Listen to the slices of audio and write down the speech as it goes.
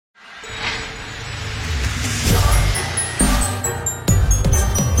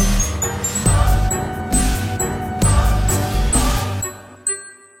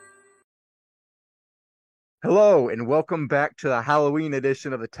Hello, and welcome back to the Halloween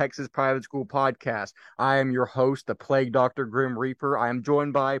edition of the Texas Private School Podcast. I am your host, the Plague Doctor Grim Reaper. I am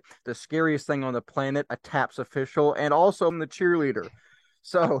joined by the scariest thing on the planet, a TAPS official, and also I'm the cheerleader.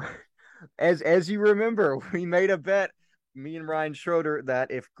 So, as you remember, we made a bet, me and Ryan Schroeder,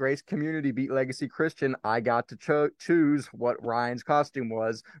 that if Grace Community beat Legacy Christian, I got to choose what Ryan's costume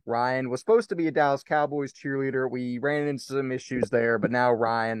was. Ryan was supposed to be a Dallas Cowboys cheerleader. We ran into some issues there, but now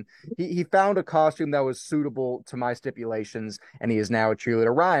Ryan he found a costume that was suitable to my stipulations, and he is now a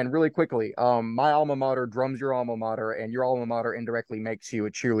cheerleader. Ryan, really quickly, my alma mater drums your alma mater, and your alma mater indirectly makes you a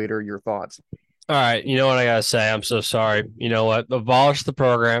cheerleader. Your thoughts? All right, you know what I gotta say? I'm so sorry. You know what? Abolish the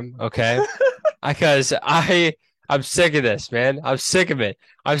program, okay? Because I'm sick of this, man. I'm sick of it.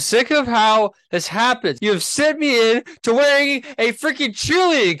 I'm sick of how this happens. You have sent me in to wearing a freaking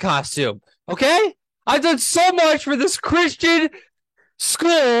cheerleading costume, okay? I've done so much for this Christian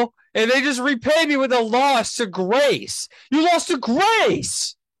school, and they just repay me with a loss to Grace. You lost to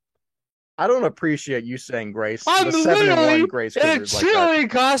Grace. I don't appreciate you saying Grace. I'm The 7-1 literally Grace in a Cougars like that. cheerleading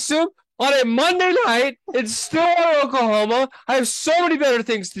costume on a Monday night in Stillwater, Oklahoma. I have so many better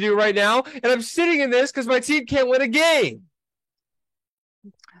things to do right now, and I'm sitting in this because my team can't win a game.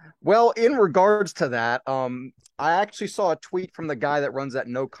 Well, in regards to that, I actually saw a tweet from the guy that runs that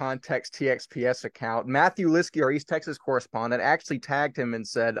No Context TXPS account. Matthew Liskey, our East Texas correspondent, actually tagged him and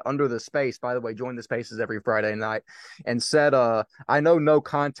said, under the space, by the way, join the spaces every Friday night, and said, I know No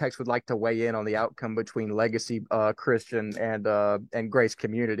Context would like to weigh in on the outcome between Legacy Christian and Grace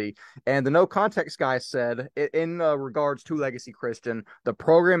Community. And the No Context guy said, in regards to Legacy Christian, the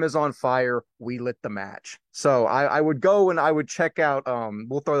program is on fire. We lit the match. So I would go and I would check out.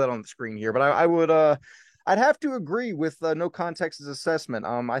 We'll throw that on the screen here, but I would I'd have to agree with No Context's assessment.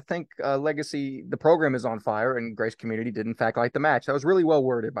 I think Legacy, the program is on fire, and Grace Community did in fact like the match. That was really well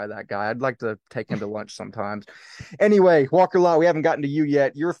worded by that guy. I'd like to take him to lunch sometimes. Anyway, Walker Law, we haven't gotten to you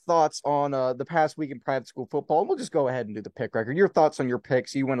yet. Your thoughts on the past week in private school football? And we'll just go ahead and do the pick record. Your thoughts on your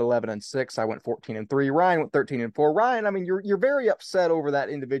picks? You went 11-6. I went 14-3. Ryan went 13-4. Ryan, I mean, you're very upset over that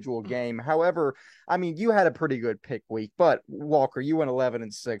individual game. However, I mean, you had a pretty good pick week, but Walker, you went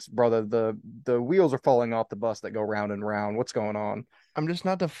 11-6, brother. The wheels are falling off the bus that go round and round. What's going on? I'm just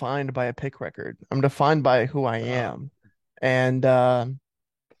not defined by a pick record. I'm defined by who I am. And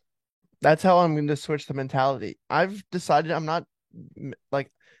that's how I'm going to switch the mentality. I've decided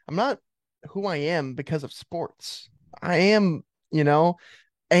like I'm not who I am because of sports. I am, you know,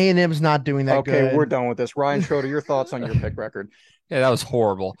 A&M's not doing that Okay, we're good. done with this. Ryan Schroeder, your thoughts on your pick record? Yeah, that was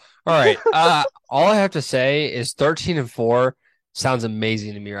horrible. All right. All I have to say is 13-4 sounds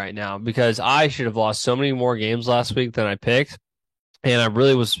amazing to me right now because I should have lost so many more games last week than I picked. And I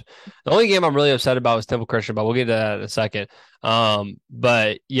really was the only game I'm really upset about was Temple Christian, but we'll get to that in a second.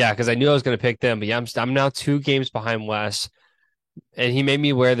 But yeah, because I knew I was going to pick them. But yeah, I'm now 2 games behind Wes, and he made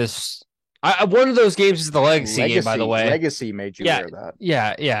me wear this. One of those games is the Legacy game, by the way. Legacy made you Yeah, wear that.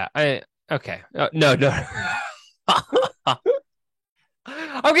 yeah. Okay. No, no.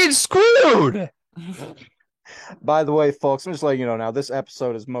 I'm getting screwed. By the way, folks, I'm just letting you know now, this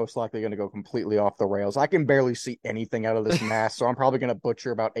episode is most likely going to go completely off the rails. I can barely see anything out of this mask, so I'm probably going to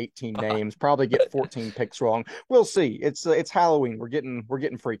butcher about 18 names, probably get 14 picks wrong. We'll see. It's Halloween. We're getting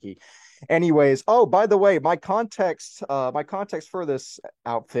freaky. Anyways, oh, by the way, my context for this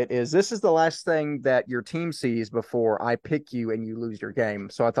outfit is this is the last thing that your team sees before I pick you and you lose your game.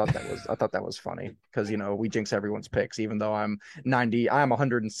 So I thought that was funny because we jinx everyone's picks, even though I'm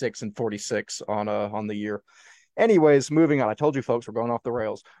 106-46 on the year. Anyways, moving on. I told you folks we're going off the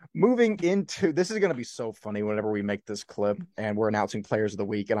rails. Moving into this is going to be so funny whenever we make this clip and we're announcing players of the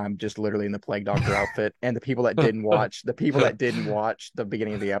week and I'm just literally in the Plague Doctor outfit and the people that didn't watch the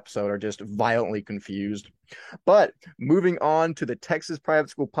beginning of the episode are just violently confused. But moving on to the Texas Private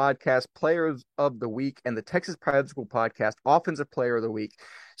School Podcast Players of the Week and the Texas Private School Podcast Offensive Player of the Week.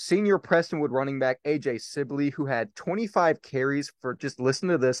 Senior Prestonwood running back AJ Sibley, who had 25 carries for, just listen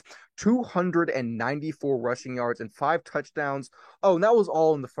to this, 294 rushing yards and 5 touchdowns. Oh, and that was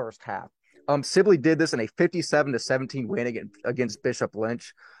all in the first half. Sibley did this in a 57-17 win against Bishop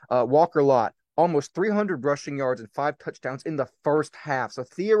Lynch. Walker Lott, almost 300 rushing yards and 5 touchdowns in the first half. So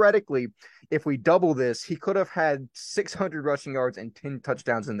theoretically, if we double this, he could have had 600 rushing yards and 10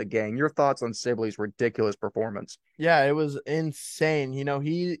 touchdowns in the game. Your thoughts on Sibley's ridiculous performance? Yeah, it was insane. He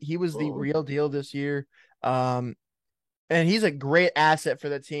was the real deal this year. And he's a great asset for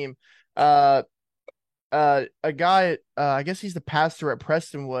the team. Uh a guy, I guess he's the pastor at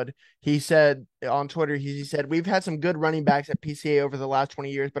Prestonwood. He said on Twitter, he said, "We've had some good running backs at PCA over the last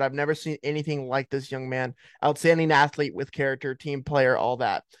 20 years, but I've never seen anything like this young man. Outstanding athlete with character, team player, all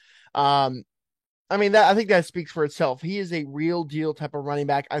that." Um, I mean, that I think that speaks for itself. He is a real deal type of running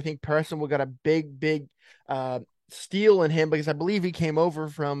back. I think Prestonwood got a big uh, steal in him because I believe he came over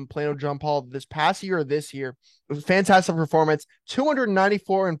from Plano John Paul this past year or this year. It was a fantastic performance.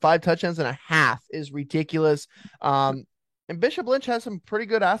 294 and 5 touchdowns and a half is ridiculous. And Bishop Lynch has some pretty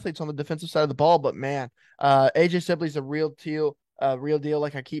good athletes on the defensive side of the ball, but man, AJ Sibley's a real deal. Real deal,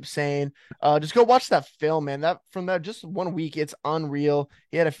 like I keep saying. Just go watch that film, man. That from that just 1 week, it's unreal.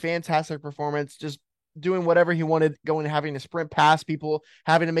 He had a fantastic performance, just doing whatever he wanted, going having to sprint past people,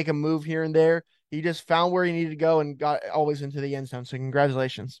 having to make a move here and there. He just found where he needed to go and got always into the end zone. So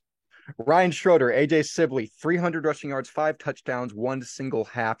congratulations. Ryan Schroeder, AJ Sibley, 300 rushing yards, 5 touchdowns, one single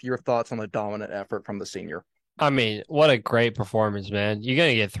half. Your thoughts on the dominant effort from the senior? I mean, what a great performance, man. You're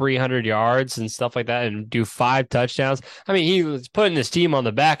going to get 300 yards and stuff like that and do 5 touchdowns. I mean, he was putting his team on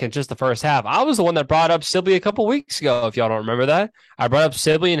the back in just the first half. I was the one that brought up Sibley a couple weeks ago, if y'all don't remember that. I brought up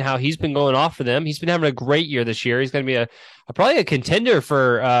Sibley and how he's been going off for them. He's been having a great year this year. He's going to be probably a contender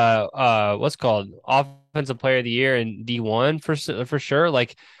for what's called offensive player of the year in D1 for sure.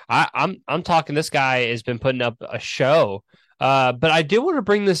 Like I'm talking, this guy has been putting up a show. But I did want to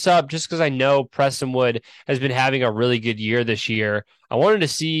bring this up just because I know Prestonwood has been having a really good year this year. I wanted to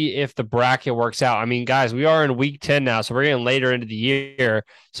see if the bracket works out. I mean, guys, we are in week 10 now, so we're getting later into the year.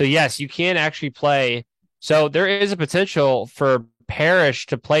 So, yes, you can actually play. So there is a potential for Parrish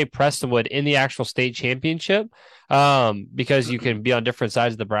to play Prestonwood in the actual state championship because you can be on different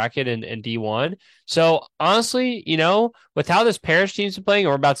sides of the bracket in D1. So, honestly, with how this Parrish team's been playing,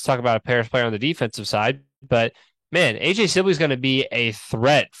 and we're about to talk about a Parrish player on the defensive side, but man, AJ Sibley's going to be a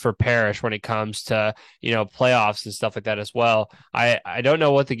threat for Parrish when it comes to, playoffs and stuff like that as well. I don't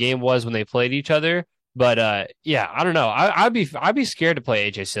know what the game was when they played each other, but yeah, I don't know. I'd be scared to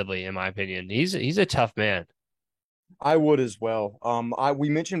play AJ Sibley, in my opinion. He's a tough man. I would as well. We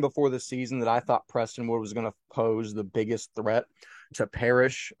mentioned before the season that I thought Prestonwood was going to pose the biggest threat to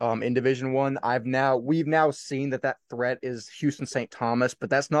Parrish in Division One. We've now seen that threat is Houston St. Thomas, but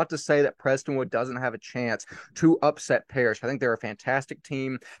that's not to say that Prestonwood doesn't have a chance to upset Parrish. I think they're a fantastic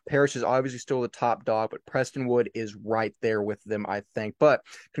team. Parrish is obviously still the top dog, but Prestonwood is right there with them, I think. But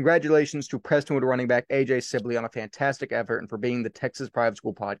congratulations to Prestonwood running back AJ Sibley on a fantastic effort and for being the Texas Private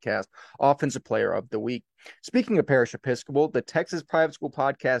School Podcast Offensive Player of the Week. Speaking of Parrish Episcopal, the Texas Private School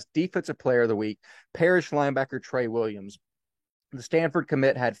Podcast Defensive Player of the Week, Parrish linebacker Trey Williams. The Stanford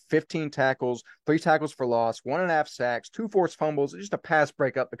commit had 15 tackles, 3 tackles for loss, 1.5 sacks, 2 forced fumbles, just a pass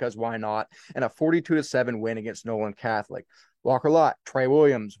breakup because why not, and a 42-7 win against Nolan Catholic. Walker Lott, Trey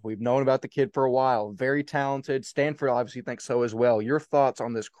Williams, we've known about the kid for a while. Very talented. Stanford obviously thinks so as well. Your thoughts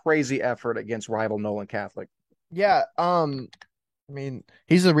on this crazy effort against rival Nolan Catholic? Yeah, I mean,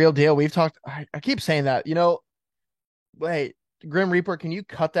 he's the real deal. We've talked. I keep saying that. Wait, Grim Reaper, can you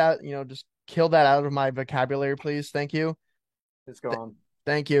cut that? Just kill that out of my vocabulary, please. Thank you. It's gone.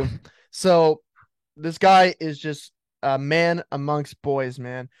 Thank you. So this guy is just a man amongst boys,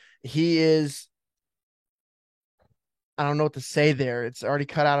 man. He is. I don't know what to say there. It's already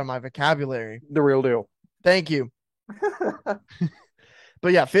cut out of my vocabulary. The real deal. Thank you.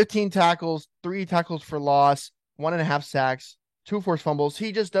 But yeah, 15 tackles, 3 tackles for loss, 1.5 sacks, 2 forced fumbles.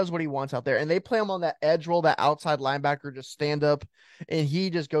 He just does what he wants out there. And they play him on that edge roll, that outside linebacker, just stand up. And he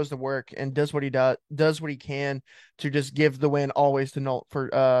just goes to work and does what he does what he can to just give the win always to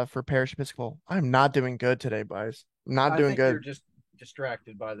for Parrish Episcopal. I'm not doing good today, boys. Not doing good. You're just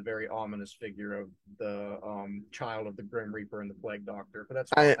distracted by the very ominous figure of the child of the Grim Reaper and the Plague Doctor. But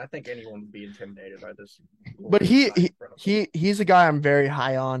that's fine. I think anyone would be intimidated by this. But he's a guy I'm very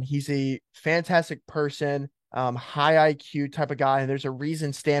high on. He's a fantastic person. High IQ type of guy, and there's a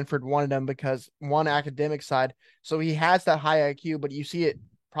reason Stanford wanted him because one academic side, so he has that high IQ, but you see it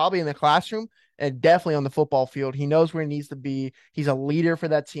probably in the classroom and definitely on the football field. He knows where he needs to be. He's a leader for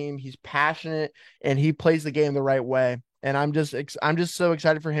that team. He's passionate and he plays the game the right way. And I'm just so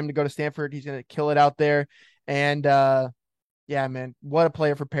excited for him to go to Stanford. He's gonna kill it out there, and yeah, man, what a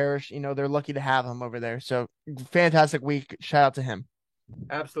player for Parrish. They're lucky to have him over there. So fantastic week. Shout out to him.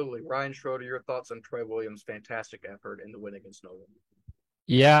 Absolutely. Ryan Schroeder, your thoughts on Trey Williams' fantastic effort in the win against Nolan?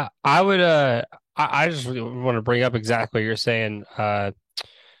 Yeah, I would I just really want to bring up exactly what you're saying,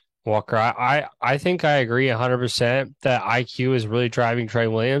 Walker. I think I agree 100% that IQ is really driving Trey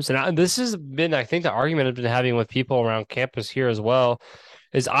Williams. And this has been, I think, the argument I've been having with people around campus here as well,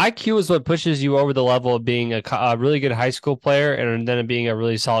 is IQ is what pushes you over the level of being a really good high school player and then being a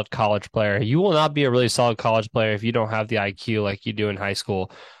really solid college player. You will not be a really solid college player if you don't have the IQ like you do in high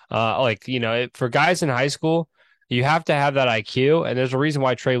school. For guys in high school, You have to have that IQ, and there's a reason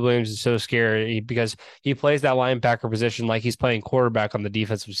why Trey Williams is so scary because he plays that linebacker position like he's playing quarterback on the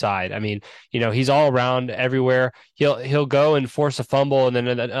defensive side. I mean, he's all around everywhere. He'll go and force a fumble, and then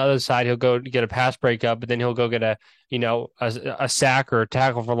on the other side he'll go get a pass breakup, but then he'll go get a sack or a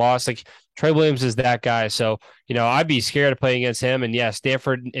tackle for loss. Like Trey Williams is that guy. So, I'd be scared of playing against him. And yeah,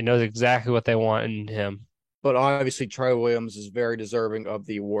 Stanford knows exactly what they want in him. But obviously, Trey Williams is very deserving of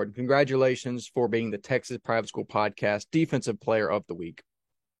the award. Congratulations for being the Texas Private School Podcast Defensive Player of the Week.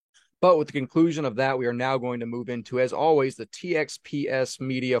 But with the conclusion of that, we are now going to move into, as always, the TXPS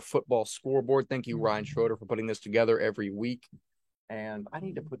Media Football Scoreboard. Thank you, Ryan Schroeder, for putting this together every week. And I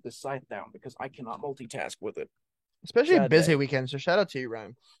need to put this site down because I cannot multitask with it. Especially a busy weekend. So shout out to you,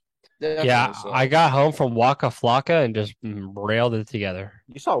 Ryan. Yeah, I got home from Waka Flocka and just railed it together.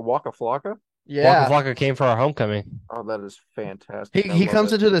 You saw Waka Flocka? Yeah. Waka Flocka came for our homecoming. Oh, that is fantastic. He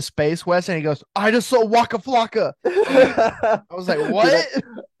comes into the Space West and he goes, I just saw Waka Flocka. I was like, what?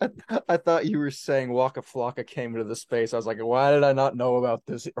 I thought you were saying Waka Flocka came into the space. I was like, why did I not know about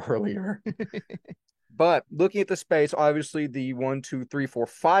this earlier? But looking at the space, obviously the 1, 2, 3, 4,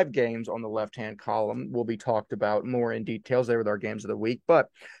 5 games on the left-hand column will be talked about more in details. They were our games of the week. But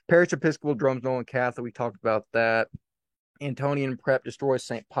Parish Episcopal, Drums, Nolan Catholic, we talked about that. Antonian Prep destroys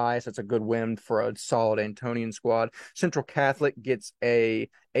St. Pius. That's a good win for a solid Antonian squad. Central Catholic gets a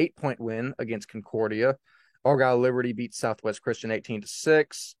 8-point win against Concordia. Argyle Liberty beats Southwest Christian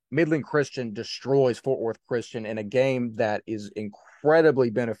 18-6. Midland Christian destroys Fort Worth Christian in a game that is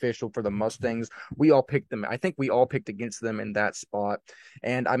incredibly beneficial for the Mustangs. We all picked them. I think we all picked against them in that spot.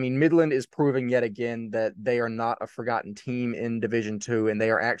 And I mean, Midland is proving yet again that they are not a forgotten team in Division II, and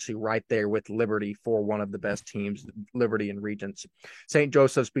they are actually right there with Liberty for one of the best teams, Liberty and Regents. St.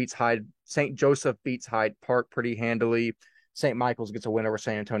 Joseph beats Hyde Park pretty handily. St. Michael's gets a win over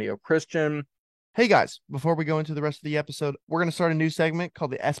San Antonio Christian. Hey guys, before we go into the rest of the episode, we're going to start a new segment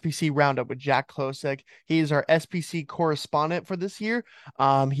called the SPC Roundup with Jack Klosek. He is our SPC correspondent for this year.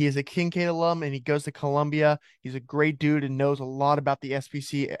 He is a Kincaid alum and he goes to Columbia. He's a great dude and knows a lot about the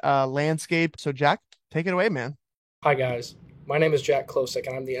SPC landscape. So Jack, take it away, man. Hi guys, my name is Jack Klosek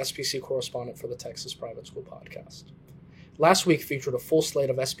and I'm the SPC correspondent for the Texas Private School Podcast. Last week featured a full slate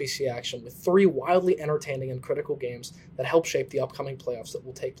of SPC action with 3 wildly entertaining and critical games that help shape the upcoming playoffs that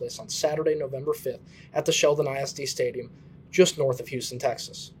will take place on Saturday, November 5th at the Sheldon ISD Stadium, just north of Houston,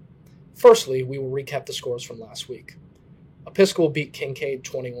 Texas. Firstly, we will recap the scores from last week. Episcopal beat Kincaid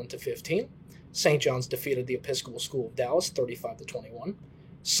 21-15. St. John's defeated the Episcopal School of Dallas 35-21.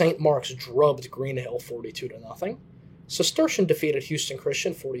 St. Mark's drubbed Greenhill 42-0. Cistercian defeated Houston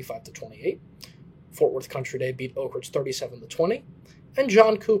Christian 45-28. Fort Worth Country Day beat Oak Ridge 37-20, and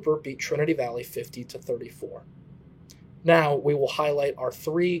John Cooper beat Trinity Valley 50-34. Now we will highlight our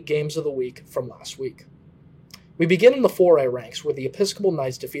 3 games of the week from last week. We begin in the 4A ranks, where the Episcopal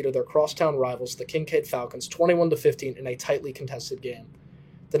Knights defeated their crosstown rivals, the Kincaid Falcons, 21-15 in a tightly contested game.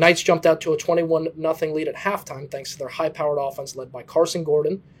 The Knights jumped out to a 21-0 lead at halftime thanks to their high-powered offense led by Carson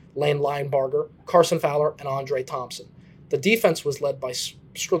Gordon, Lane Linebarger, Carson Fowler, and Andre Thompson. The defense was led by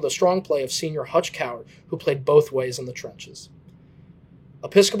the strong play of senior Hutch Coward, who played both ways in the trenches.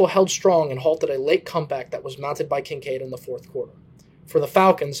 Episcopal held strong and halted a late comeback that was mounted by Kincaid in the fourth quarter. For the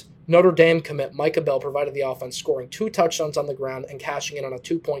Falcons, Notre Dame commit Micah Bell provided the offense, scoring 2 touchdowns on the ground and cashing in on a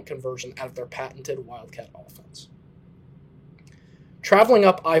 2-point conversion out of their patented Wildcat offense. Traveling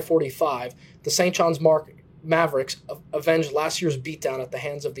up I-45, the St. John's Mavericks avenged last year's beatdown at the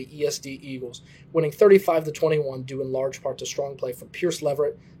hands of the ESD Eagles, winning 35-21 due in large part to strong play from Pierce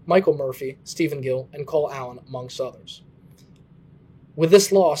Leverett, Michael Murphy, Stephen Gill, and Cole Allen, amongst others. With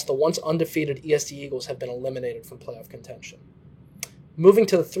this loss, the once undefeated ESD Eagles have been eliminated from playoff contention. Moving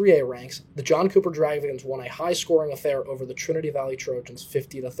to the 3A ranks, the John Cooper Dragons won a high-scoring affair over the Trinity Valley Trojans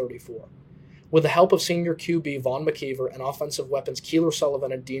 50-34. With the help of senior QB Vaughn McKeever and offensive weapons Keeler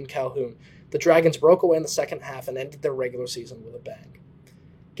Sullivan and Dean Calhoun, the Dragons broke away in the second half and ended their regular season with a bang.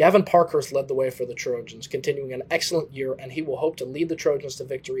 Gavin Parkhurst led the way for the Trojans, continuing an excellent year, and he will hope to lead the Trojans to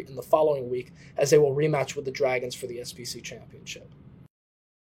victory in the following week as they will rematch with the Dragons for the SPC Championship.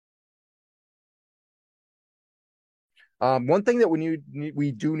 One thing that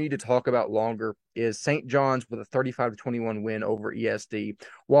we do need to talk about longer is St. John's with a 35-21 win over ESD.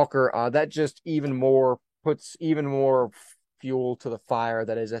 Walker, that just puts even more fuel to the fire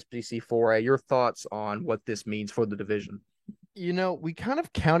that is SPC 4A. Your thoughts on what this means for the division? We kind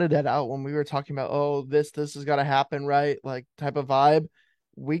of counted that out when we were talking about, this has got to happen, right? Like type of vibe.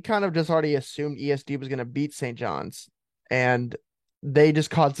 We kind of just already assumed ESD was going to beat St. John's, and they just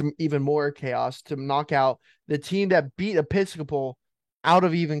caused some even more chaos to knock out the team that beat Episcopal out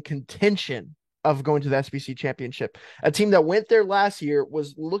of even contention of going to the SBC championship. A team that went there last year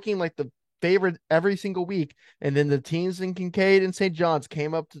was looking like the favorite every single week, and then the teams in Kincaid and St. John's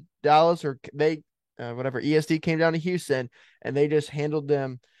came up to Dallas, or they whatever ESD came down to Houston, and they just handled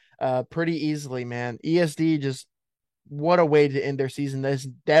them pretty easily. Man, ESD just what a way to end their season. That's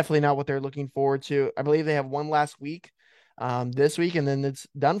definitely not what they're looking forward to. I believe they have one last week this week, and then it's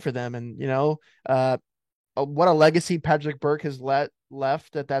done for them. And what a legacy Patrick Burke has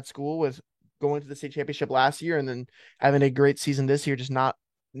left at that school with going to the state championship last year and then having a great season this year, just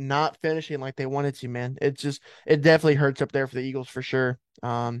not finishing like they wanted to, man. It definitely hurts up there for the Eagles for sure.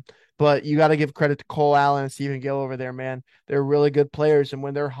 But you got to give credit to Cole Allen and Stephen Gill over there, man. They're really good players, and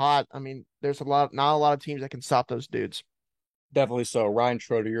when they're hot, I mean, there's not a lot of teams that can stop those dudes. Definitely so. Ryan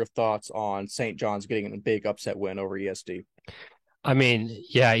Schroeder, your thoughts on St. John's getting a big upset win over ESD? I mean,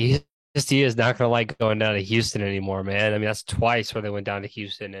 yeah, ESD is not going to like going down to Houston anymore, man. I mean, that's twice where they went down to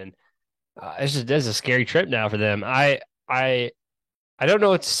Houston, and it's a scary trip now for them. I don't know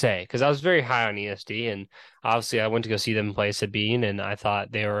what to say because I was very high on ESD, and obviously I went to go see them play Sabine, and I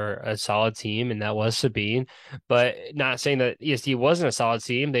thought they were a solid team, and that was Sabine. But not saying that ESD wasn't a solid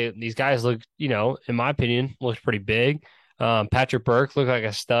team. These guys looked, in my opinion, looked pretty big. Patrick Burke looked like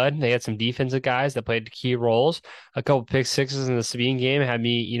a stud. They had some defensive guys that played key roles. A couple pick sixes in the Sabine game had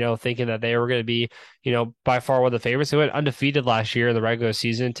me, thinking that they were going to be, by far one of the favorites. They went undefeated last year in the regular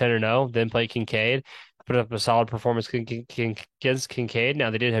season, 10-0, then played Kincaid. Put up a solid performance against Kincaid. Now,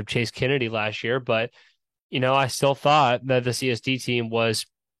 they did have Chase Kennedy last year, but, I still thought that the CSD team was,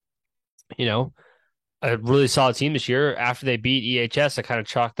 a really solid team this year. After they beat EHS, I kind of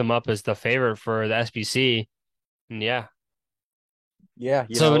chalked them up as the favorite for the SBC. And yeah. Yeah.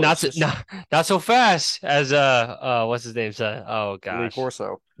 So not so fast as what's his name said? Oh gosh.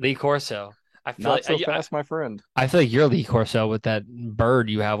 Lee Corso. I feel not so fast, my friend. I feel like you're Lee Corso with that bird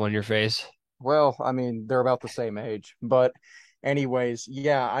you have on your face. Well, I mean, they're about the same age, but anyways,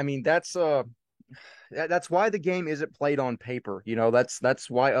 yeah, I mean, that's why the game isn't played on paper. That's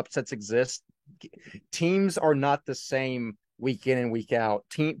why upsets exist. Teams are not the same week in and week out.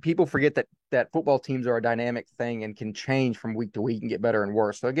 People forget that football teams are a dynamic thing and can change from week to week and get better and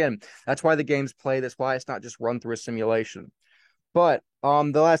worse. So again, that's why the games play. That's why it's not just run through a simulation. But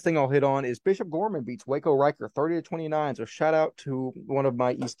the last thing I'll hit on is Bishop Gorman beats Waco Riker 30-29. So shout out to one of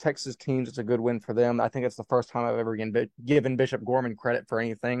my East Texas teams. It's a good win for them. I think it's the first time I've ever given Bishop Gorman credit for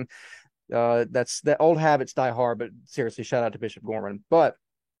anything. That's the old habits die hard, but seriously, shout out to Bishop Gorman. But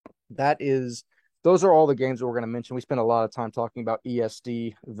those are all the games that we're going to mention. We spent a lot of time talking about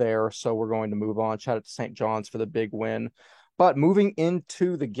ESD there, so we're going to move on. Shout out to St. John's for the big win. But moving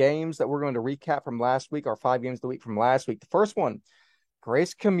into the games that we're going to recap from last week, our 5 games of the week from last week. The first one,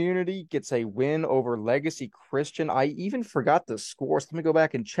 Grace Community gets a win over Legacy Christian. I even forgot the scores. Let me go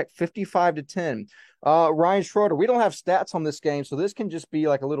back and check. 55-10. Ryan Schroeder, we don't have stats on this game, so this can just be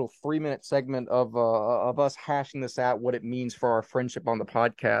like a little 3-minute segment of us hashing this out, what it means for our friendship on the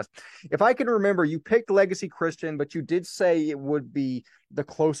podcast. If I can remember, you picked Legacy Christian, but you did say it would be the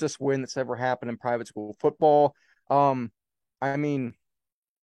closest win that's ever happened in private school football. I mean,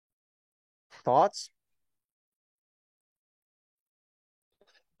 thoughts?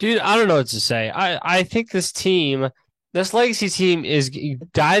 Dude, I don't know what to say. I think this Legacy team is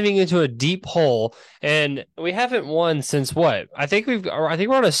diving into a deep hole, and we haven't won since what? I think we're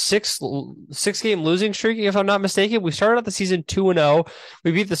on a six game losing streak, if I'm not mistaken. We started out the season 2-0.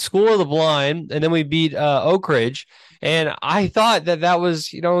 We beat the School of the Blind, and then we beat Oak Ridge. And I thought that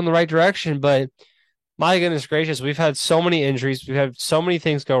was, in the right direction, but my goodness gracious, we've had so many injuries. We've had so many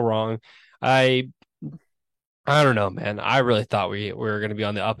things go wrong. I don't know, man. I really thought we were going to be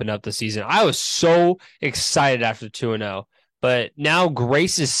on the up and up this season. I was so excited after 2-0, but now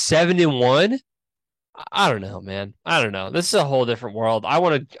Grace is 7-1. I don't know, man. I don't know. This is a whole different world. I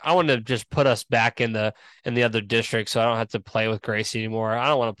want to just put us back in the other district, so I don't have to play with Grace anymore. I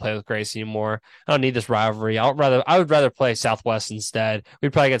don't want to play with Grace anymore. I don't need this rivalry. I would rather play Southwest instead.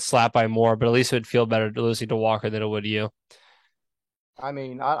 We'd probably get slapped by more, but at least it would feel better losing to Walker than it would you. I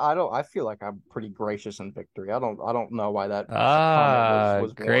mean, I feel like I'm pretty gracious in victory. I don't know why that comment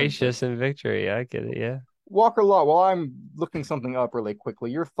was gracious in victory. I get it. Yeah. Walker Law, while I'm looking something up really quickly,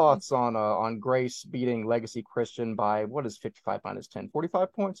 your thoughts on Grace beating Legacy Christian by what is 55 minus 10?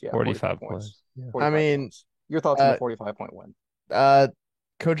 45 points? Yeah, 45 points. Yeah. 45 points. Your thoughts on the 45-point win?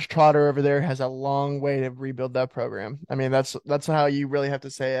 Coach Trotter over there has a long way to rebuild that program. I mean, that's how you really have to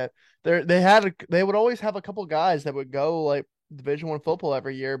say it. They would always have a couple guys that would go like Division I football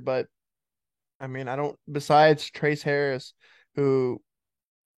every year, but I mean, besides Trace Harris, who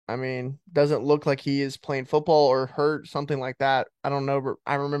I mean, doesn't look like he is playing football or hurt, something like that. I don't know. But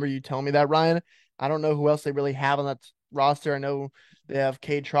I remember you telling me that, Ryan. I don't know who else they really have on that roster. I know they have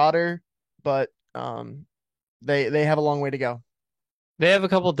Cade Trotter, but they have a long way to go. They have a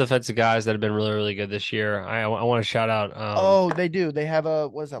couple of defensive guys that have been really, really good this year. I want to shout out. Oh, they do. They have a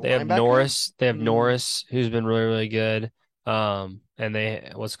what is that They have linebacker? Norris. They have Mm, Norris, who's been really, really good. And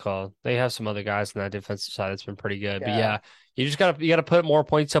they what's it called? They have some other guys on that defensive side that's been pretty good. But yeah. yeah, you gotta put more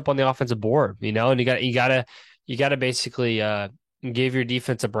points up on the offensive board, and you gotta basically give your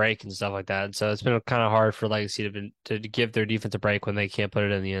defense a break and stuff like that. So it's been kind of hard for Legacy to give their defense a break when they can't put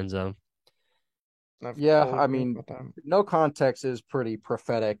it in the end zone. I've Yeah, totally I forgot mean, about that. no context is pretty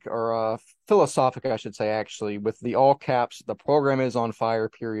prophetic or philosophic, I should say, actually. With the all caps, the program is on fire,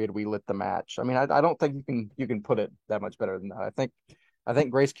 period. We lit the match. I mean, I don't think you can put it that much better than that. I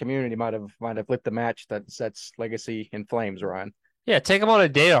think Grace Community might have lit the match that sets Legacy in flames, Ryan. Yeah, take him on a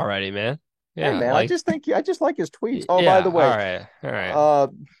date already, man. Hey Yeah, man, like I just like his tweets. Oh, by yeah. the All way, right, all right. uh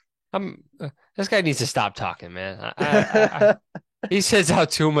I'm this guy needs to stop talking, man. He says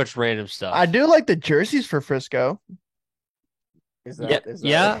out too much random I stuff. do like the jerseys for Frisco. is Yeah, that is that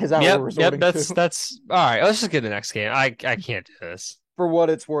yeah, is that what we're yep. resorting That's to? that's all right. Let's just get to the next game. I can't do this. For what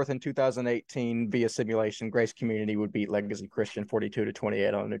it's worth, in 2018, via simulation, Grace Community would beat Legacy Christian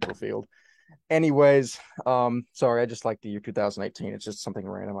 42-28 on a neutral field. Anyways, sorry, I just like the year 2018. It's just something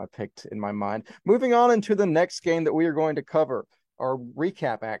random I picked in my mind. Moving on into the next game that we are going to cover, our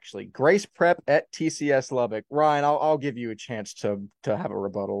recap actually. Grace Prep at TCS Lubbock. Ryan, I'll give you a chance to have a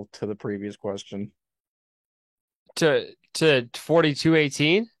rebuttal to the previous question. To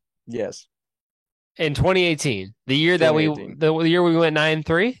 42-18 Yes, in 2018, the year that we 2018. the year we went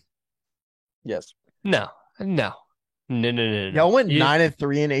 9-3. Yes. No, no, no. Y'all went You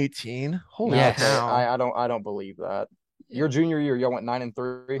 9-3 and 18. Holy Okay, yes. cow. I don't believe that. Your junior year, y'all went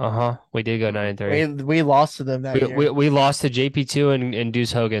 9-3. Uh-huh. We did go 9-3. We lost to them that year. We lost to JP2 and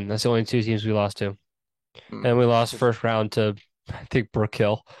Deuce Hogan. That's the only two teams we lost to. Hmm. And we lost first round to I think Brook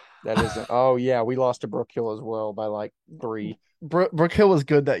Hill. That isn't. Oh yeah, we lost to Brook Hill as well by like 3. Brook Hill was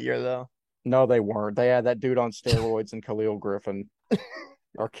good that year though. No, they weren't. They had that dude on steroids and Khalil Griffin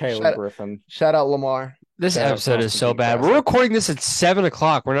or Caleb Shout Griffin. shout out Lamar. This Shout out episode is so Constantine bad. We're Castle. recording this at 7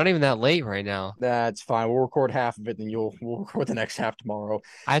 o'clock. We're not even that late right now. That's fine. We'll record half of it, and we'll record the next half tomorrow.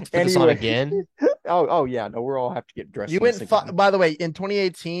 I have to put this on Anyway, again. oh yeah, no, we'll all have to get dressed You in this went again. by the way, in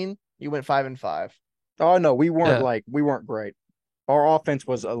 2018, you went 5-5. Oh no, we weren't Yeah. we weren't great. Our offense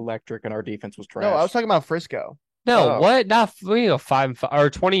was electric, and our defense was No, I was trash. talking about Frisco. No, Oh, what? Not we go 5-5 or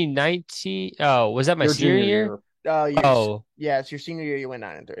 2019. Oh, was that my your senior junior year? year. Oh, Yeah, it's your senior year. You went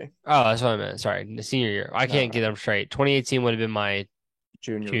 9-3. oh, that's what I meant. Sorry, the senior year. I can't No, get them straight. 2018 would have been my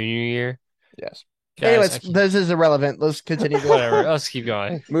junior. junior year. Yes. Guys, Anyways, this is irrelevant. Let's continue. whatever. Let's keep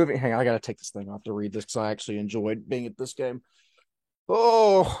going. Moving. Hang on, I gotta take this thing off to read this because I actually enjoyed being at this game.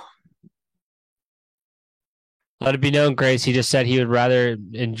 Oh, Let it be known, Grace. He just said he would rather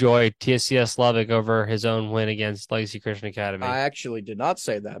enjoy TSCS Lubbock over his own win against Legacy Christian Academy. I actually did not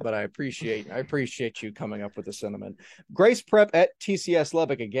say that, but I appreciate you coming up with the sentiment. Grace Prep at TCS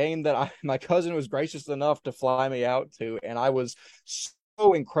Lubbock, a game that my cousin was gracious enough to fly me out to, and I was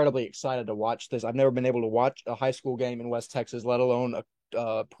so incredibly excited to watch this. I've never been able to watch a high school game in West Texas, let alone a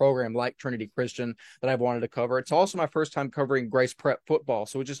program like Trinity Christian that I've wanted to cover. It's also my first time covering Grace Prep football,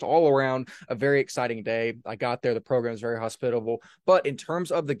 so it's just all around a very exciting day. I got there, the program is very hospitable, but in terms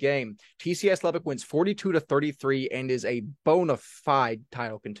of the game, TCS Lubbock wins 42-33 and is a bona fide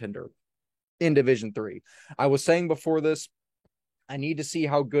title contender in Division 3. I was saying before this, I need to see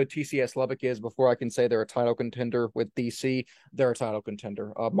how good TCS Lubbock is before I can say they're a title contender. With DC, they're a title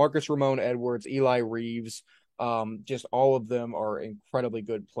contender. Marcus Ramon Edwards, Eli Reeves, just all of them are incredibly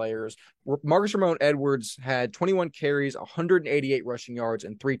good players. Marcus Ramon Edwards had 21 carries, 188 rushing yards,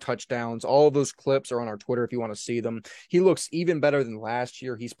 and 3 touchdowns. All of those clips are on our Twitter if you want to see them. He looks even better than last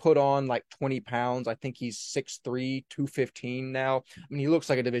year. He's put on like 20 pounds. I think he's 6'3", 215 now. I mean, he looks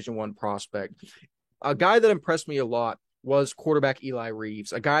like a Division I prospect. A guy that impressed me a lot was quarterback Eli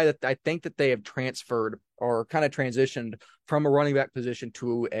Reeves, a guy that I think that they have transferred or kind of transitioned from a running back position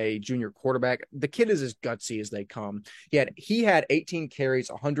to a junior quarterback. The kid is as gutsy as they come. He had 18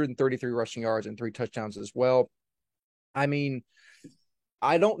 carries, 133 rushing yards, and 3 touchdowns as well. I mean,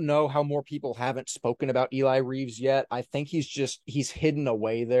 I don't know how more people haven't spoken about Eli Reeves yet. I think he's hidden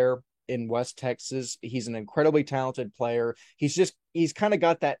away there in West Texas. He's an incredibly talented player. He's kind of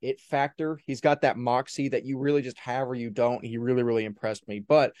got that it factor. He's got that moxie that you really just have or you don't. He really, really impressed me.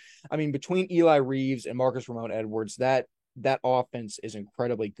 But I mean, between Eli Reeves and Marcus Ramon Edwards, that offense is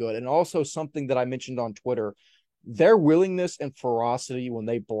incredibly good. And also something that I mentioned on Twitter, their willingness and ferocity when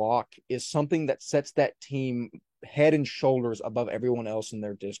they block is something that sets that team head and shoulders above everyone else in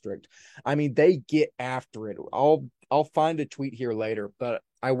their district. I mean, they get after it. I'll find a tweet here later, but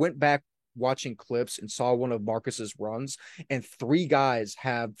I went back watching clips and saw one of Marcus's runs, and three guys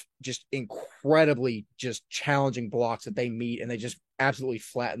have just incredibly just challenging blocks that they meet, and they just absolutely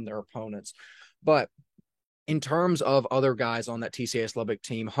flatten their opponents. But in terms of other guys on that TCS Lubbock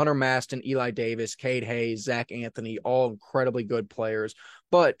team, Hunter Maston, Eli Davis, Cade Hayes, Zach Anthony, all incredibly good players.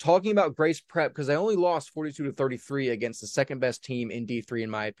 But talking about Grace Prep, because they only lost 42-33 against the second best team in D3, in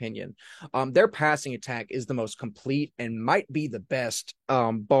my opinion. Their passing attack is the most complete and might be the best,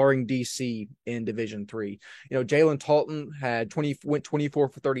 barring DC in Division 3. Jalen Talton went 24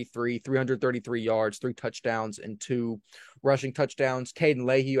 for 33, 333 yards, 3 touchdowns, and 2 rushing touchdowns. Caden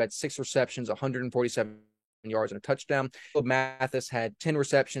Leahy had 6 receptions, 147 yards and a touchdown. Mathis had 10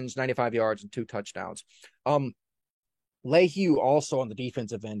 receptions, 95 yards, and 2 touchdowns. Leahy also on the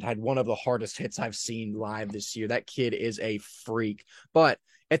defensive end had one of the hardest hits I've seen live this year. That kid is a freak. But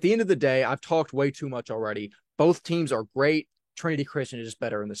at the end of the day, I've talked way too much already. Both teams are great. Trinity Christian is just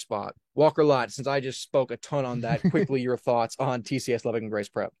better in the spot. Walker Lott, since I just spoke a ton on that, quickly your thoughts on TCS Lubbock and Grace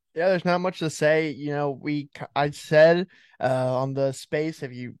Prep. Yeah, there's not much to say. I said on the space,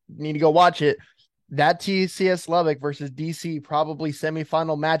 if you need to go watch it, that TCS Lubbock versus DC probably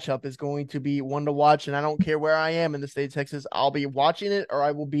semifinal matchup is going to be one to watch. And I don't care where I am in the state of Texas, I'll be watching it or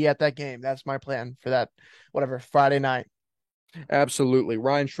I will be at that game. That's my plan for that, Friday night. Absolutely.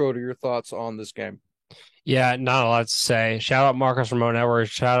 Ryan Schroeder, your thoughts on this game? Yeah, not a lot to say. Shout out Marcus Ramon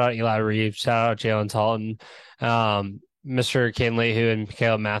Edwards. Shout out Eli Reeves. Shout out Jalen Talton. Mr. Caden Leahy and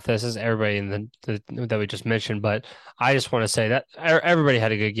Caleb Mathis is everybody in that we just mentioned, but I just want to say that everybody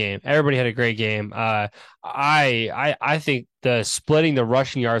had a good game. Everybody had a great game. I think the splitting the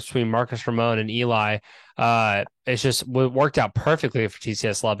rushing yards between Marcus Ramon and Eli, it's just worked out perfectly for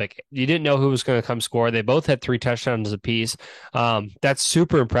TCS Lubbock. You didn't know who was going to come score. They both had 3 touchdowns apiece. That's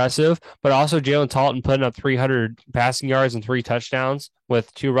super impressive. But also Jalen Talton putting up 300 passing yards and 3 touchdowns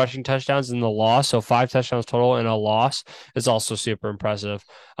with 2 rushing touchdowns in the loss. So 5 touchdowns total in a loss is also super impressive.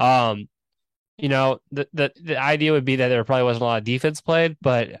 The idea would be that there probably wasn't a lot of defense played,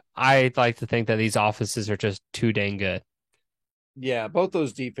 but I like to think that these offenses are just too dang good. Yeah, both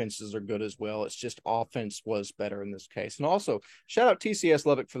those defenses are good as well. It's just offense was better in this case. And also, shout out TCS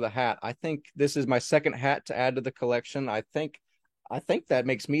Lubbock for the hat. I think this is my second hat to add to the collection. I think that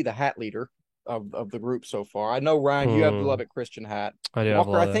makes me the hat leader of the group so far. I know, Ryan, you have the Lubbock Christian hat. I do.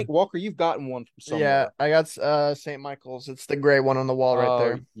 Walker, I think Walker, you've gotten one from somewhere. Yeah, I got St. Michael's. It's the gray one on the wall right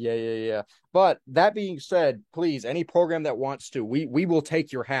there. Yeah. But that being said, please, any program that wants to, we will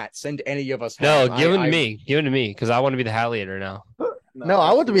take your hat. Send any of us hats. No, give it to me. Give it to me because I want to be the hat leader now. No,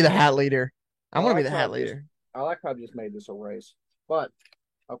 I want to be the hat leader. I want to be the hat leader. I like how I just made this a race. But,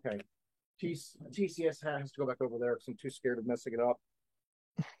 okay. TCS hat has to go back over there because I'm too scared of messing it up.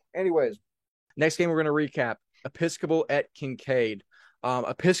 Anyways, next game we're going to recap. Episcopal at Kincaid.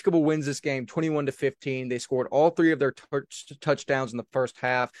 Episcopal wins this game 21-15. They scored all 3 of their touchdowns in the first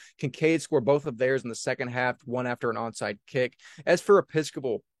half. Kincaid scored both of theirs in the second half, one after an onside kick. As for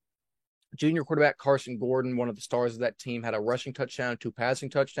Episcopal, junior quarterback Carson Gordon, one of the stars of that team, had a rushing touchdown, 2 passing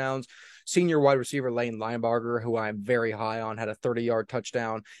touchdowns. Senior wide receiver Lane Linebarger, who I'm very high on, had a 30-yard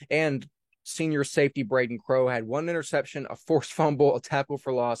touchdown. And senior safety Braden Crow had 1 interception, a forced fumble, a tackle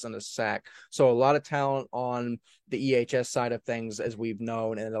for loss, and a sack. So a lot of talent on the EHS side of things, as we've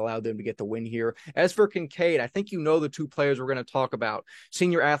known, and it allowed them to get the win here. As for Kincaid, I think you know the 2 players we're going to talk about.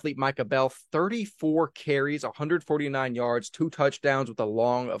 Senior athlete Micah Bell, 34 carries, 149 yards, 2 touchdowns with a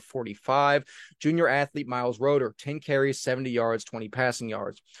long of 45. Junior athlete Miles Roeder, 10 carries, 70 yards, 20 passing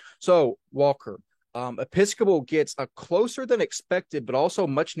yards. So, Walker, Episcopal gets a closer than expected, but also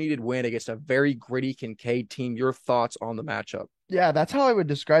much needed win against a very gritty Kincaid team. Your thoughts on the matchup? Yeah, that's how I would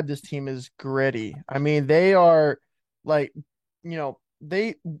describe this team as gritty. I mean, they are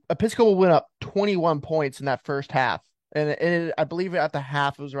Episcopal went up 21 points in that first half. And I believe at the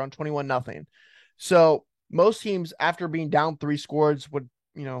half it was around 21-0. So most teams, after being down 3 scores, would,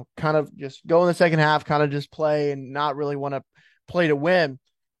 kind of just go in the second half, kind of just play and not really want to play to win.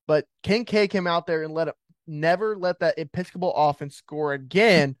 But Kincaid came out there and never let that Episcopal offense score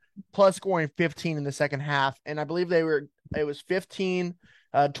again, plus scoring 15 in the second half. And I believe it was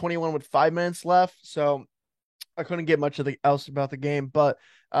 15-21 with 5 minutes left. So I couldn't get much else about the game, but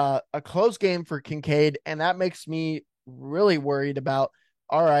a close game for Kincaid. And that makes me really worried about,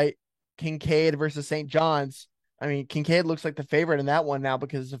 all right, Kincaid versus St. John's. I mean, Kincaid looks like the favorite in that one now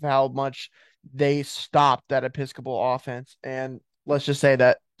because of how much they stopped that Episcopal offense. And let's just say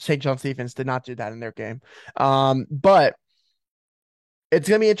that St. John's defense did not do that in their game. But it's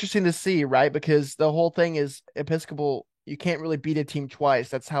going to be interesting to see, right? Because the whole thing is Episcopal, you can't really beat a team twice.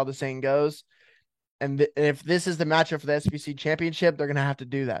 That's how the saying goes. And if this is the matchup for the SBC championship, they're going to have to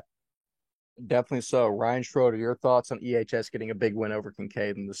do that. Definitely so. Ryan Schroeder, your thoughts on EHS getting a big win over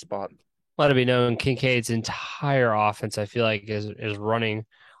Kincaid in this spot? Let it be known, Kincaid's entire offense, I feel like, is running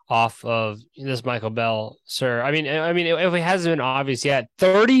off of this Michael Bell, sir. I mean, if it hasn't been obvious yet,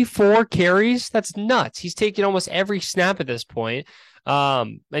 34 carries, that's nuts. He's taking almost every snap at this point.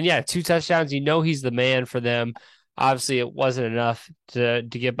 And yeah, 2 touchdowns. You know he's the man for them. Obviously, it wasn't enough to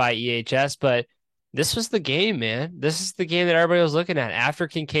get by EHS, but this was the game, man. This is the game that everybody was looking at. After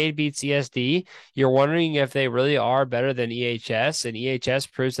Kincaid beats ESD, you're wondering if they really are better than EHS, and EHS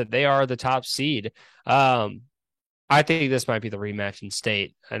proves that they are the top seed. I think this might be the rematch in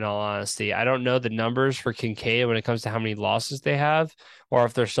state, in all honesty. I don't know the numbers for Kincaid when it comes to how many losses they have, or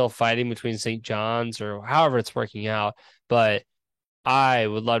if they're still fighting between St. John's or however it's working out. But I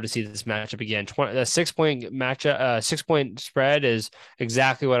would love to see this matchup again. A 6-point matchup, 6-point spread is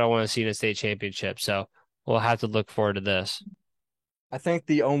exactly what I want to see in a state championship. So we'll have to look forward to this. I think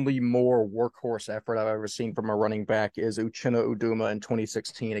the only more workhorse effort I've ever seen from a running back is Uchenna Uduma in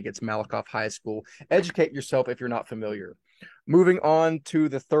 2016 against Malakoff High School. Educate yourself if you're not familiar. Moving on to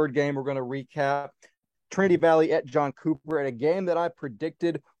the third game, we're going to recap Trinity Valley at John Cooper at a game that I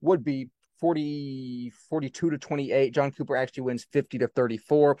predicted would be 42 to 28. John Cooper actually wins 50 to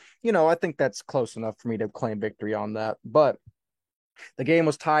 34. I think that's close enough for me to claim victory on that. But the game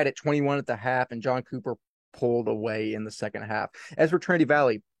was tied at 21 at the half, and John Cooper pulled away in the second half. As for Trinity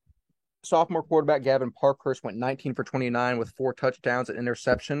Valley, sophomore quarterback Gavin Parkhurst went 19 for 29 with 4 touchdowns and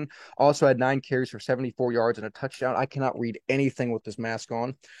interception. Also had 9 carries for 74 yards and a touchdown. I cannot read anything with this mask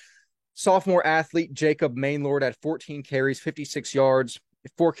on. Sophomore athlete Jacob Mainlord had 14 carries, 56 yards,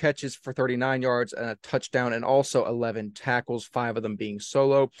 4 catches for 39 yards and a touchdown, and also 11 tackles, 5 of them being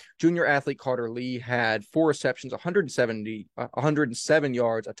solo. Junior athlete Carter Lee had 4 receptions, 107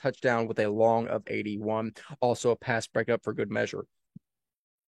 yards, a touchdown with a long of 81, also a pass breakup for good measure.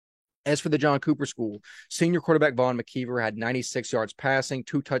 As for the John Cooper School, senior quarterback Vaughn McKeever had 96 yards passing,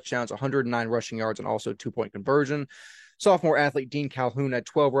 2 touchdowns, 109 rushing yards, and also 2-point conversion. Sophomore athlete Dean Calhoun had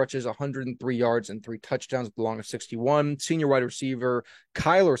 12 rushes, 103 yards, and 3 touchdowns with a long of 61. Senior wide receiver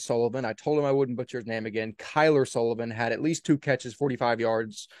Kyler Sullivan, I told him I wouldn't butcher his name again. Kyler Sullivan had at least 2 catches, 45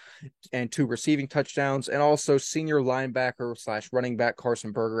 yards, and 2 receiving touchdowns. And also senior linebacker / running back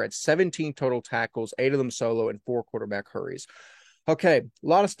Carson Berger had 17 total tackles, 8 of them solo, and 4 quarterback hurries. Okay, a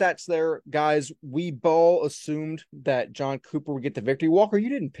lot of stats there, guys. We all assumed that John Cooper would get the victory. Walker, you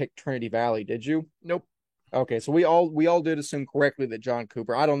didn't pick Trinity Valley, did you? Nope. Okay, so we all did assume correctly that John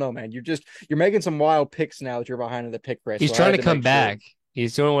Cooper. I don't know, man. You're making some wild picks now that you're behind in the pick race. He's trying to come back. Sure.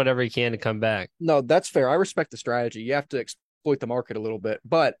 He's doing whatever he can to come back. No, that's fair. I respect the strategy. You have to exploit the market a little bit.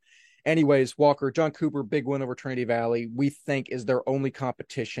 But anyways, Walker, John Cooper, big win over Trinity Valley. We think is their only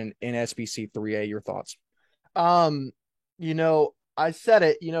competition in SBC 3A. Your thoughts? I said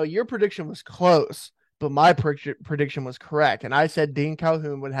it. Your prediction was close, but my prediction was correct. And I said Dean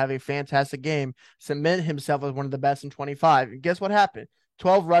Calhoun would have a fantastic game, cement himself as one of the best in 25. And guess what happened?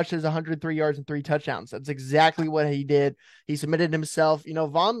 12 rushes, 103 yards, and 3 touchdowns. That's exactly what he did. He submitted himself.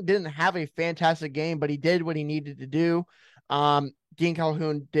 Vaughn didn't have a fantastic game, but he did what he needed to do. Dean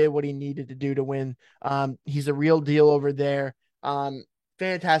Calhoun did what he needed to do to win. He's a real deal over there.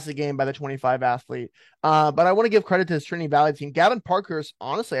 Fantastic game by the 25 athlete. But I want to give credit to this Trinity Valley team. Gavin Parkhurst,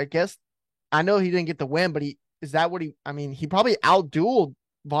 honestly, I know he didn't get the win, but he probably outdueled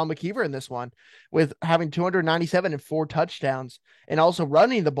Vaughn McKeever in this one with having 297 and 4 touchdowns and also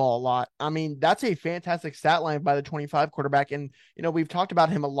running the ball a lot. That's a fantastic stat line by the 25 quarterback. And, we've talked about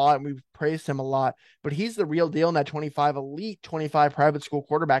him a lot and we've praised him a lot, but he's the real deal in that 25 elite 25 private school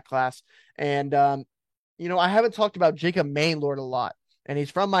quarterback class. And, I haven't talked about Jacob Mainlord a lot. And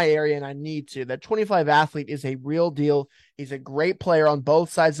he's from my area, and I need to. That 25 athlete is a real deal. He's a great player on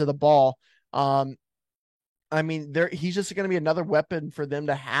both sides of the ball. He's just going to be another weapon for them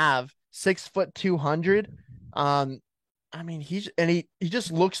to have. 6 foot 200. He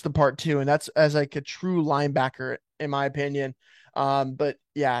just looks the part too, and that's as like a true linebacker in my opinion. But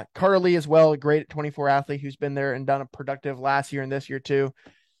yeah, Carter Lee as well, a great 24 athlete who's been there and done a productive last year and this year too.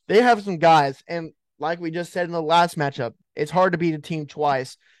 They have some guys, and like we just said in the last matchup, it's hard to beat a team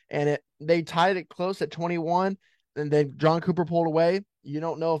twice, and they tied it close at 21, and then John Cooper pulled away. You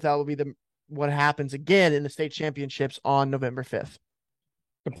don't know if that will be what happens again in the state championships on November 5th.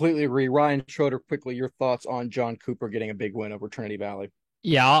 Completely agree. Ryan Schroeder, quickly, your thoughts on John Cooper getting a big win over Trinity Valley?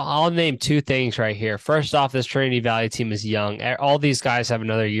 Yeah, I'll name two things right here. First off, this Trinity Valley team is young. All these guys have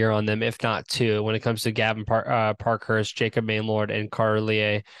another year on them, if not two, when it comes to Gavin Parkhurst, Jacob Mainlord, and Carter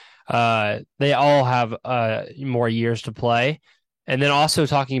Lie. They all have more years to play. And then also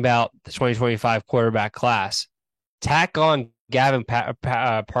talking about the 2025 quarterback class. Tack on Gavin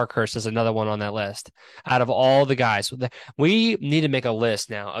Parkhurst is another one on that list. Out of all the guys, we need to make a list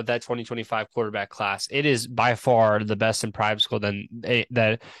now of that 2025 quarterback class. It is by far the best in private school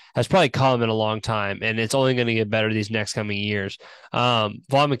that has probably come in a long time, and it's only going to get better these next coming years. Vaughn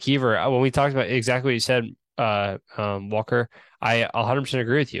McKeever, when we talked about exactly what you said, Walker, I 100%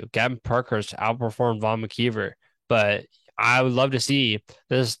 agree with you. Gavin Parkhurst outperformed Vaughn McKeever, but I would love to see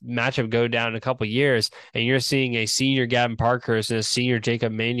this matchup go down in a couple years, and you're seeing a senior Gavin Parkhurst and a senior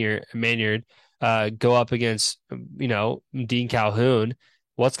Jacob Maynard go up against, Dean Calhoun.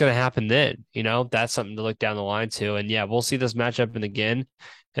 What's going to happen then? That's something to look down the line to. And yeah, we'll see this matchup again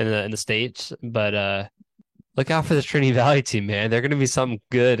in the States, but look out for this Trinity Valley team, man. They're going to be something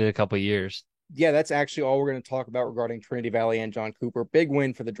good in a couple years. Yeah, that's actually all we're going to talk about regarding Trinity Valley and John Cooper. Big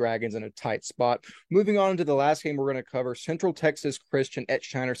win for the Dragons in a tight spot. Moving on to the last game we're going to cover, Central Texas Christian at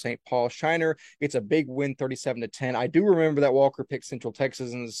Shiner St. Paul. Shiner gets a big win, 37-10. I do remember that Walker picked Central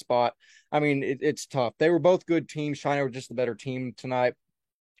Texas in the spot. I mean, it's tough. They were both good teams. Shiner was just the better team tonight.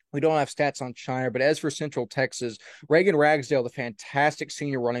 We don't have stats on Shiner, but as for Central Texas, Reagan Ragsdale, the fantastic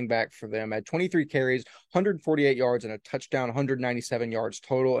senior running back for them, had 23 carries, 148 yards, and a touchdown, 197 yards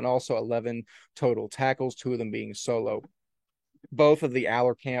total, and also 11 total tackles, two of them being solo. Both of the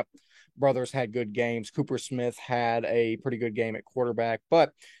Allercamp brothers had good games. Cooper Smith had a pretty good game at quarterback,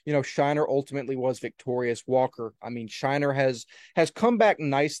 but Shiner ultimately was victorious. Walker, I mean, Shiner has come back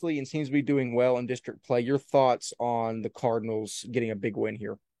nicely and seems to be doing well in district play. Your thoughts on the Cardinals getting a big win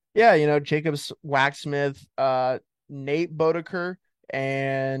here? Yeah, Jacobs Waxsmith, Nate Bodeker,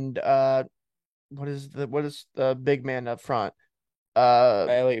 and what is the big man up front?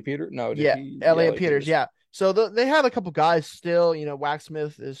 Elliot Peters? No, yeah, Elliot Peters. Yeah. So they have a couple guys still.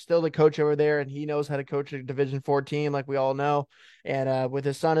 Waxsmith is still the coach over there, and he knows how to coach a Division IV team, like we all know. And with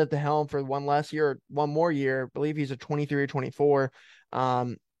his son at the helm for one more year, I believe he's a 23 or 24. They're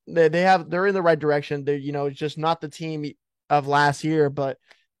in the right direction. It's just not the team of last year, but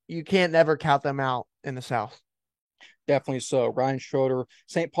you can't never count them out in the South. Definitely so. Ryan Schroeder,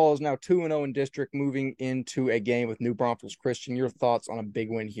 St. Paul is now 2-0 in district, moving into a game with New Braunfels Christian. Your thoughts on a big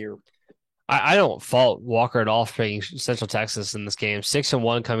win here? I don't fault Walker at all for picking Central Texas in this game.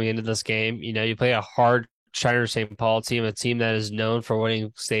 6-1 coming into this game. You play a hard Shiner St. Paul team, a team that is known for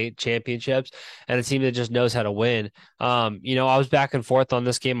winning state championships, and a team that just knows how to win. I was back and forth on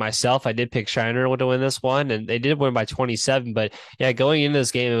this game myself. I did pick Shiner to win this one, and they did win by 27. But yeah, going into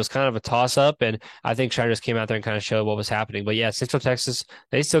this game, it was kind of a toss up, and I think Shiner just came out there and kind of showed what was happening. But yeah, Central Texas,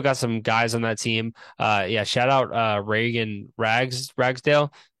 they still got some guys on that team. Shout out Reagan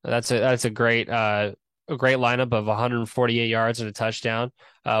Ragsdale. That's a great lineup of 148 yards and a touchdown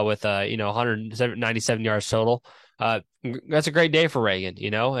with 197 yards total. That's a great day for Reagan,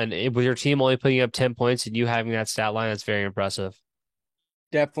 and with your team only putting up 10 points and you having that stat line, that's very impressive.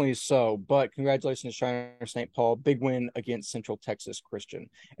 Definitely so. But congratulations to Shiner St. Paul. Big win against Central Texas Christian.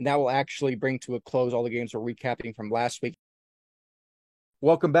 And that will actually bring to a close all the games we're recapping from last week.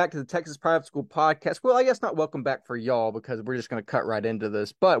 Welcome back to the Texas Private School Podcast. Well, I guess not welcome back for y'all because we're just going to cut right into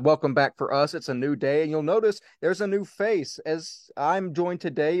this, but welcome back for us. It's a new day, and you'll notice there's a new face as I'm joined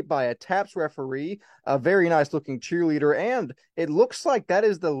today by a TAPS referee, a very nice looking cheerleader, and it looks like that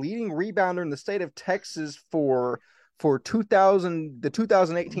is the leading rebounder in the state of Texas for the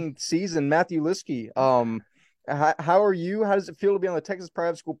 2018 season, Matthew Liskey. How are you? How does it feel to be on the Texas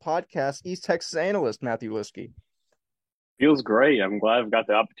Private School Podcast, East Texas analyst, Matthew Liskey? Feels great. I'm glad I've got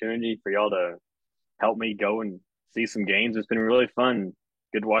the opportunity for y'all to help me go and see some games. It's been really fun.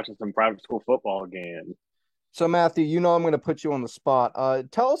 Good watching some private school football again. So, Matthew, I'm going to put you on the spot.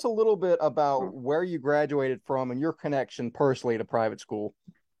 Tell us a little bit about where you graduated from and your connection personally to private school.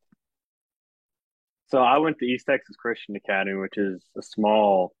 So I went to East Texas Christian Academy, which is a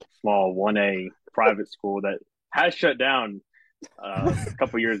small 1A private school that has shut down a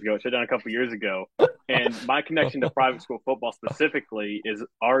couple years ago. It shut down a couple years ago. And my connection to private school football specifically is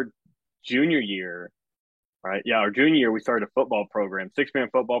our junior year, right? Yeah, our junior year, we started a football program, 6-man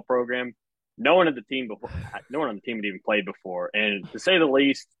football program. No one on the team had even played before. And to say the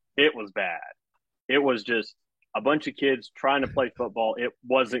least, it was bad. It was just a bunch of kids trying to play football. It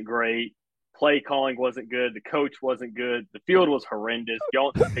wasn't great. Play calling wasn't good. The coach wasn't good. The field was horrendous.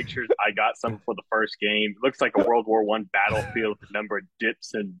 Y'all see pictures. I got some for the first game. It looks like a World War I battlefield with a number of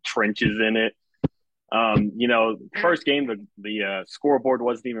dips and trenches in it. First game, the scoreboard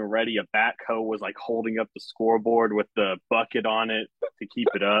wasn't even ready. A backhoe was like holding up the scoreboard with the bucket on it to keep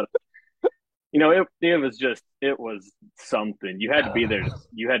it up. It was something. You had to be there.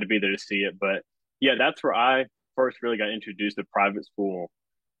 You had to be there to see it. But yeah, that's where I first really got introduced to private school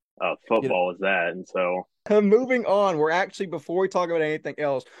football. Was that, and so moving on, before we talk about anything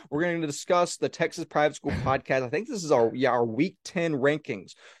else, we're going to discuss the Texas Private School Podcast. I think this is our Week 10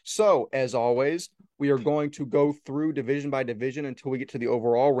 rankings. So, as always, we are going to go through division by division until we get to the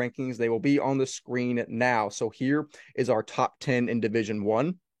overall rankings. They will be on the screen now. So here is our top 10 in Division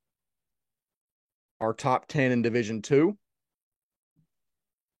 1, our top 10 in Division 2,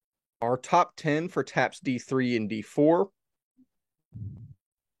 our top 10 for TAPS D3 and D4,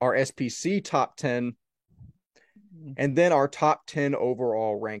 our SPC top 10, and then our top 10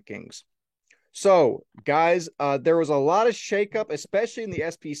 overall rankings. So, guys, there was a lot of shakeup, especially in the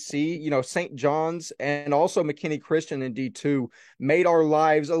SPC. St. John's and also McKinney Christian in D2 made our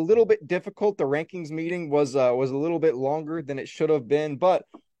lives a little bit difficult. The rankings meeting was a little bit longer than it should have been. But,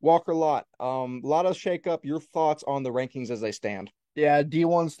 Walker Lott, a lot of shakeup. Your thoughts on the rankings as they stand? Yeah,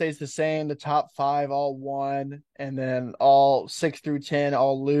 D1 stays the same. The top 5 all won, and then all 6 through 10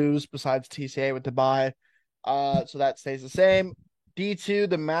 all lose, besides TCA with the bye. So that stays the same. D2,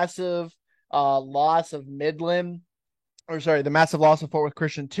 the massive loss of Midland, the massive loss of Fort Worth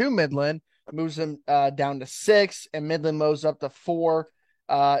Christian to Midland moves them down to 6, and Midland moves up to 4.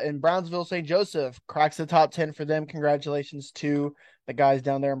 And Brownsville St. Joseph cracks the top 10 for them. Congratulations to the guys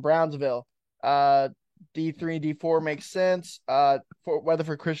down there in Brownsville. D3 and D4 makes sense. Fort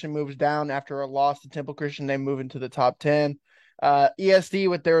Weatherford Christian moves down after a loss to Temple Christian. They move into the top 10. ESD,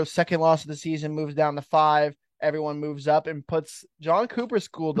 with their second loss of the season, moves down to 5. Everyone moves up and puts John Cooper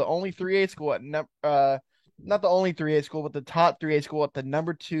School, the only 3A school at not the only 3A school, but the top 3A school at the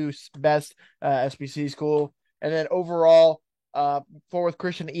number 2 best SBC school. And then overall, Fort Worth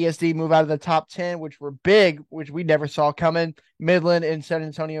Christian and ESD move out of the top 10, which were big, which we never saw coming. Midland and San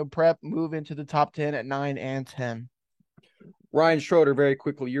Antonio Prep move into the top 10 at 9 and 10. Ryan Schroeder, very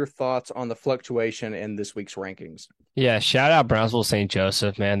quickly, your thoughts on the fluctuation in this week's rankings? Yeah, shout out Brownsville St.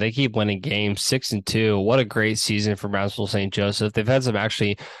 Joseph, man. They keep winning games 6-2. What a great season for Brownsville St. Joseph. They've had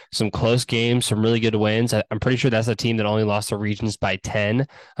some close games, some really good wins. I'm pretty sure that's a team that only lost the Regions by 10.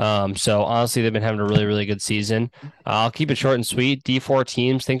 So honestly, they've been having a really, really good season. I'll keep it short and sweet. D4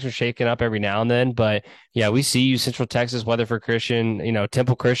 teams, things are shaking up every now and then, but yeah, we see you, Central Texas, Weatherford Christian,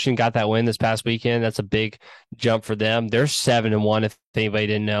 Temple Christian got that win this past weekend. That's a big jump for them. They're 7-1 if anybody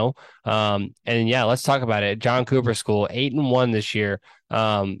didn't know. And yeah, let's talk about it. John Cooper School, 8-1 this year.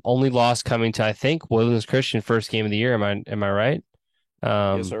 Only loss coming to, I think, Williams Christian first game of the year. Am I right?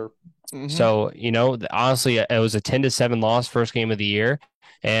 Yes, sir. Mm-hmm. So, honestly, it was a 10-7 loss first game of the year.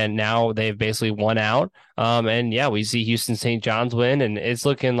 And now they've basically won out. And yeah, we see Houston St. John's win, and it's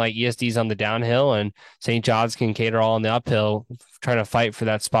looking like ESD's on the downhill, and St. John's can cater all on the uphill, trying to fight for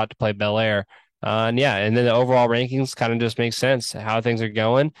that spot to play Bel Air. And then the overall rankings kind of just makes sense how things are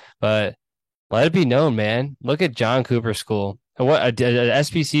going. But let it be known, man. Look at John Cooper School. What a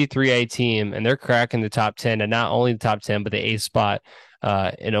SPC 3A team, and they're cracking the top 10, and not only the top 10, but the 8th spot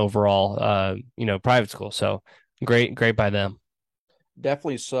in overall, private school. So great by them.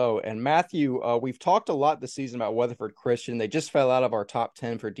 Definitely so. And Matthew, we've talked a lot this season about Weatherford Christian. They just fell out of our top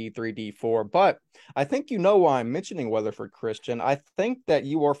 10 for D3, D4, but I think you know why I'm mentioning Weatherford Christian. I think that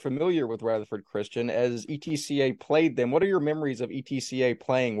you are familiar with Weatherford Christian as ETCA played them. What are your memories of ETCA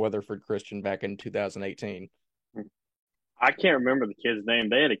playing Weatherford Christian back in 2018? I can't remember the kid's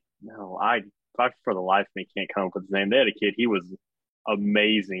name. I for the life of me can't come up with his name. They had a kid. He was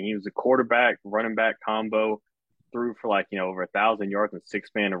amazing. He was a quarterback, running back combo. Threw for over 1,000 yards and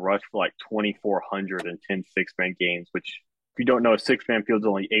 6-man, and rushed for 2,400 in 10 6-man games, which if you don't know, a 6-man field's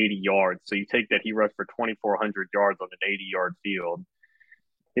only 80 yards. So you take that, he rushed for 2,400 yards on an 80-yard field.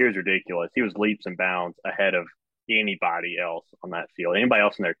 He was ridiculous. He was leaps and bounds ahead of anybody else on that field. Anybody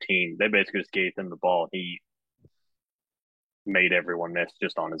else on their team, they basically just gave him the ball. He made everyone miss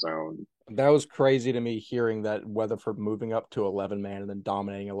just on his own. That was crazy to me, hearing that Weatherford moving up to 11-man and then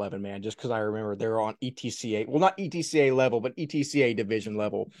dominating 11-man, just because I remember they were on ETCA, well, not ETCA level, but ETCA division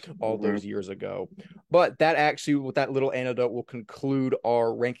level all those years ago. But that actually, with that little anecdote, will conclude our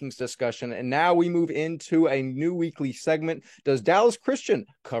rankings discussion. And now we move into a new weekly segment. Does Dallas Christian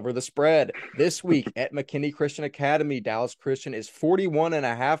cover the spread? This week at McKinney Christian Academy, Dallas Christian is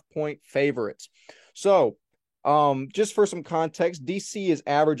 41.5-point favorites. So Just for some context, DC is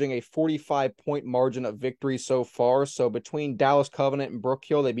averaging a 45-point margin of victory so far. So between Dallas Covenant and Brook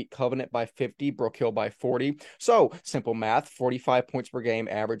Hill, they beat Covenant by 50, Brook Hill by 40. So simple math, 45 points per game,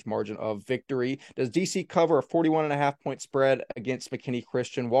 average margin of victory. Does DC cover a 41.5-point spread against McKinney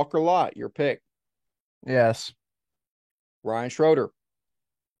Christian? Walker Lott, your pick. Yes. Ryan Schroeder.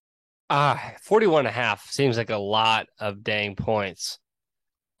 41.5 seems like a lot of dang points.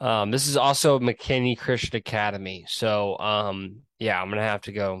 This is also McKinney Christian Academy. So, yeah, I'm going to have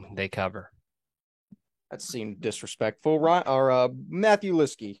to go. They cover. That seemed disrespectful, right? Or Matthew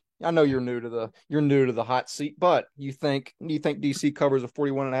Liskey. I know you're new to the hot seat, but you think DC covers a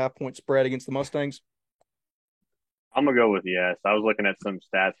 41.5-point spread against the Mustangs? I'm gonna go with yes. I was looking at some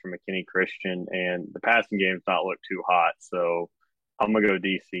stats from McKinney Christian, and the passing game's not look too hot, so I'm gonna go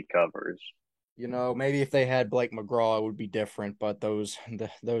DC covers. Maybe if they had Blake McGraw, it would be different, but those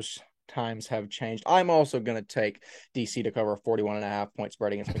times have changed. I'm also going to take DC to cover a 41.5-point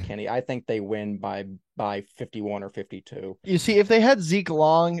spread against McKinney. I think they win by 51 or 52. You see, if they had Zeke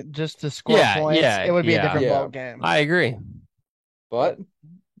Long just to score points, it would be a different ball game. I agree. But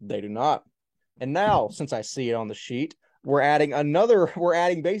they do not. And now, since I see it on the sheet, we're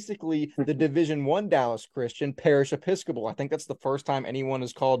adding basically the Division I Dallas Christian, Parish Episcopal. I think that's the first time anyone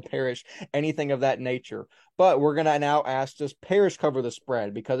has called Parish anything of that nature. But we're going to now ask, does Parish cover the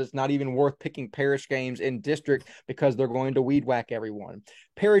spread? Because it's not even worth picking Parish games in district because they're going to weed whack everyone.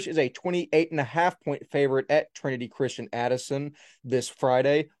 Parish is a 28.5-point favorite at Trinity Christian Addison this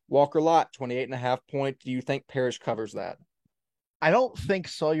Friday. Walker Lott, 28.5 point. Do you think Parish covers that? I don't think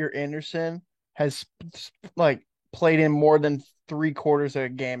Sawyer Anderson has played in more than 3/4 of a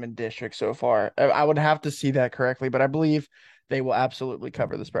game in district so far. I would have to see that correctly, but I believe they will absolutely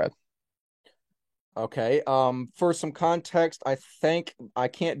cover the spread. Okay. For some context, I think I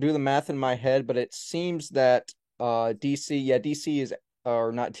can't do the math in my head, but it seems that DC is,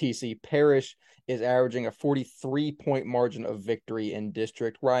 or not DC, Parish is averaging a 43-point margin of victory in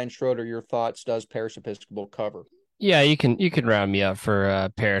district. Ryan Schroeder, your thoughts? Does Parish Episcopal cover? Yeah, you can round me up for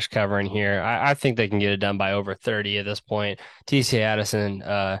Parish covering here. I think they can get it done by over 30 at this point. TC Addison,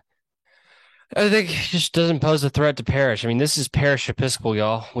 I think just doesn't pose a threat to Parish. I mean, this is Parish Episcopal,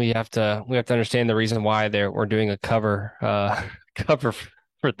 y'all. We have to understand the reason why we're doing a cover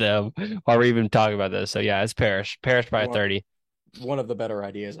for them while we're even talking about this. So yeah, it's Parish by 30. One of the better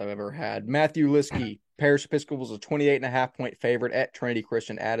ideas I've ever had. Matthew Liskey, Parish Episcopal is a 28.5-point favorite at Trinity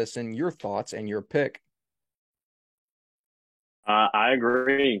Christian Addison. Your thoughts and your pick? I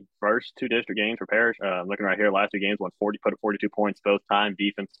agree. First two district games for Parish. I'm looking right here. Last two games, put up 42 points both time.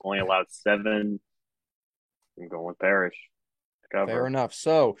 Defense only allowed 7. I'm going with Parish. Fair enough.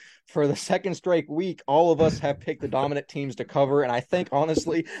 So for the second straight week, all of us have picked the dominant teams to cover. And I think,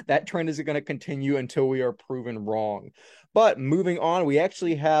 honestly, that trend is going to continue until we are proven wrong. But moving on, we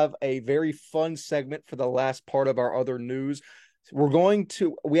actually have a very fun segment for the last part of our other news.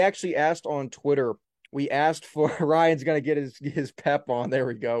 We actually asked on Twitter. We asked for Ryan's going to get his pep on. There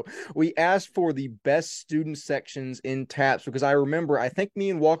we go. We asked for the best student sections in TAPPS because I think me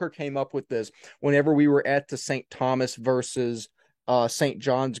and Walker came up with this whenever we were at the St. Thomas versus St.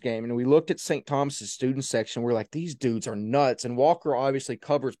 John's game, and we looked at St. Thomas's student section. We're like, these dudes are nuts. And Walker obviously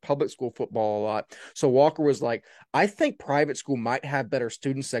covers public school football a lot, so Walker was like, I think private school might have better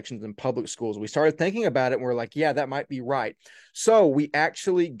student sections than public schools. We started thinking about it, and we're like, yeah, that might be right. So we asked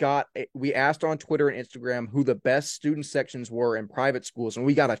on Twitter and Instagram who the best student sections were in private schools, and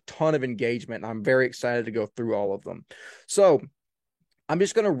we got a ton of engagement, and I'm very excited to go through all of them. So I'm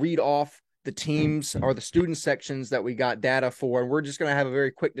just going to read off the teams or the student sections that we got data for, and we're just going to have a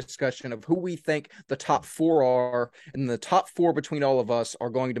very quick discussion of who we think the top 4 are, and the top 4 between all of us are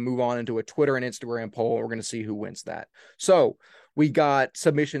going to move on into a Twitter and Instagram poll. We're going to see who wins that. So we got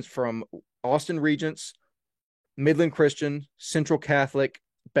submissions from Austin Regents, Midland Christian, Central Catholic,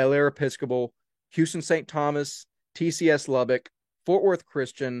 Bel Air Episcopal, Houston St. Thomas, TCS Lubbock, Fort Worth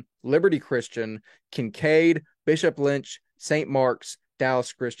Christian, Liberty Christian, Kincaid, Bishop Lynch, St. Mark's,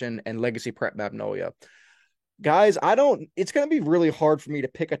 Dallas Christian, and Legacy Prep Magnolia. Guys, it's going to be really hard for me to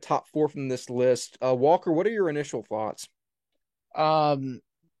pick a top 4 from this list. Walker, what are your initial thoughts?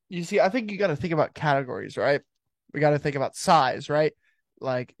 You see, I think you got to think about categories, right? We got to think about size, right?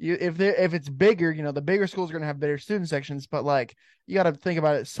 Like if it's bigger, the bigger schools are going to have better student sections, but like you got to think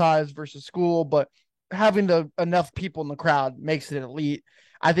about it size versus school, but having enough people in the crowd makes it elite.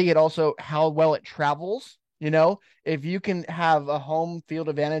 I think it also how well it travels. If you can have a home field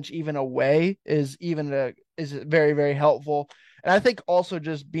advantage even away is very, very helpful. And I think also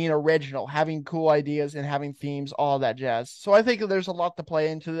just being original, having cool ideas and having themes, all that jazz. So I think there's a lot to play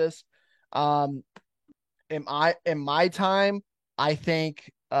into this. in my time, I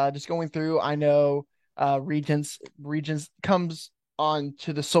think just going through, I know Regents comes on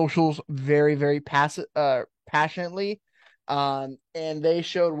to the socials very, very passionately. And they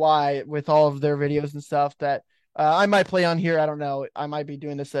showed why with all of their videos and stuff that I might play on here. I don't know. I might be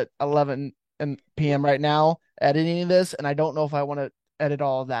doing this at 11 p.m. right now, editing this, and I don't know if I want to edit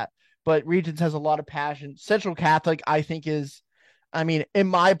all of that. But Regents has a lot of passion. Central Catholic, I think, is, I mean, in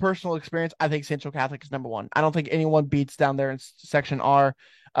my personal experience, I think Central Catholic is number one. I don't think anyone beats down there in Section R,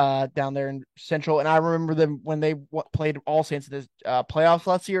 down there in Central. And I remember them when they played All Saints in the playoffs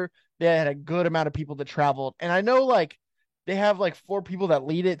last year. They had a good amount of people that traveled, and I know like they have like 4 people that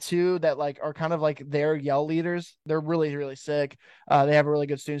lead it too, that like are kind of like their yell leaders. They're really, really sick. They have a really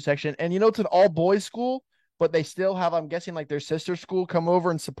good student section, and it's an all boys school, but they still have, I'm guessing, like their sister school come over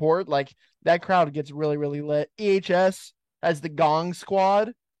and support. Like that crowd gets really, really lit. EHS has the Gong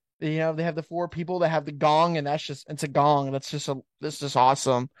Squad. They have the 4 people that have the gong, and it's a gong. That's just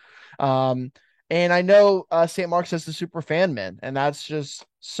awesome. And I know St. Mark's has the super fan men, and that's just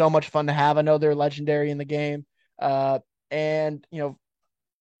so much fun to have. I know they're legendary in the game. And the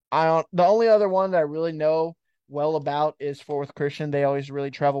only other one that I really know well about is Fort Worth Christian. They always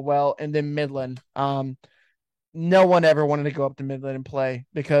really travel well, and then Midland. No one ever wanted to go up to Midland and play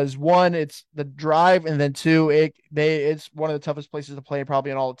because one, it's the drive, and then two, it's one of the toughest places to play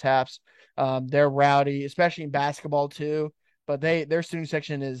probably on all the taps. They're rowdy, especially in basketball too. But their student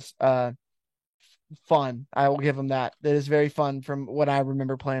section is fun. I will give them that. That is very fun from what I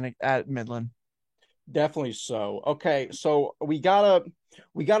remember playing at Midland. Definitely so. Okay, so we gotta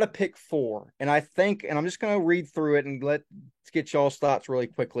pick 4, and I think, and I'm just gonna read through it and let's get y'all's thoughts really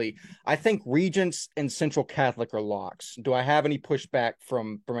quickly. I think Regents and Central Catholic are locks. Do I have any pushback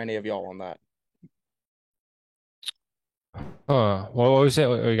from any of y'all on that? What was it?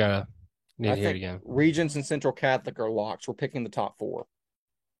 We gotta need I to hear it think again. Regents and Central Catholic are locks. We're picking the top 4.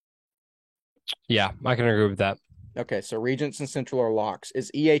 Yeah, I can agree with that. Okay, so Regents and Central are locks.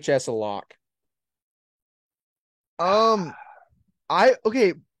 Is EHS a lock?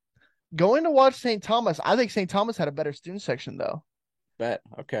 Okay, going to watch St. Thomas. I think St. Thomas had a better student section though. Bet.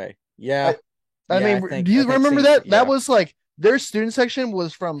 Okay. Yeah. I Yeah, mean, do you remember that? That was like their student section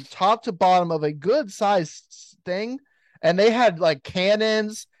was from top to bottom of a good size thing, and they had like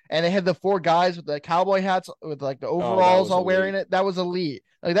cannons, and they had the 4 guys with the cowboy hats with like the overalls all wearing it. That was elite.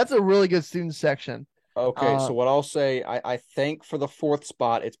 Like that's a really good student section. Okay, so what I'll say, I think for the 4th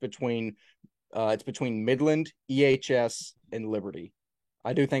spot, it's between Midland, EHS, and Liberty.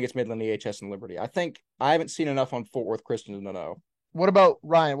 I do think it's Midland, EHS, and Liberty. I think I haven't seen enough on Fort Worth Christian to know. What about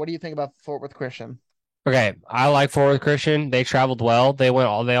Ryan? What do you think about Fort Worth Christian? Okay, I like Fort Worth Christian. They traveled well. They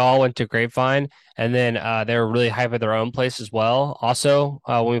all went to Grapevine, and then they were really hype at their own place as well. Also,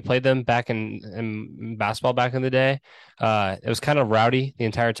 when we played them back in basketball back in the day, it was kind of rowdy the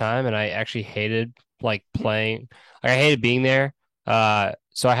entire time, and I actually hated like playing. Like I hated being there.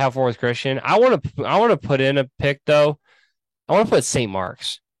 So I have Fort Worth Christian. I want to put in a pick though. I want to put St.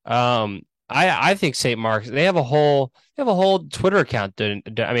 Mark's. I think St. Mark's, they have a whole Twitter account. I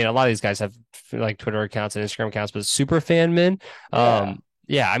mean, a lot of these guys have like Twitter accounts and Instagram accounts, but super fan men.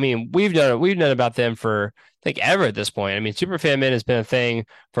 Yeah, I mean, we've known about them for I think ever at this point. I mean, super fan men has been a thing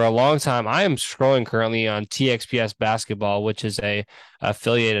for a long time. I am scrolling currently on TXPS Basketball, which is a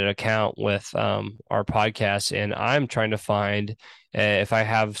affiliated account with our podcast, and I'm trying to find if I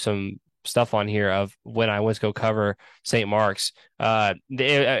have some stuff on here of when I went to go cover St. Mark's.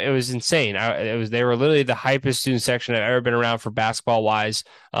 It was insane. They were literally the hypest student section I've ever been around for basketball wise.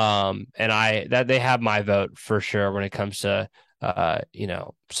 And they have my vote for sure when it comes to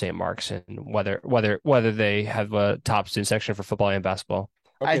St. Mark's and whether they have a top student section for football and basketball.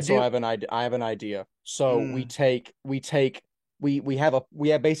 Okay, so I have an idea. So we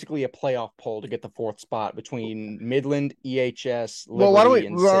have basically a playoff poll to get the 4th spot between Midland, EHS, Liberty,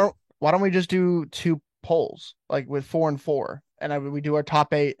 why don't we just do 2 polls, like with 4 and 4, and we do our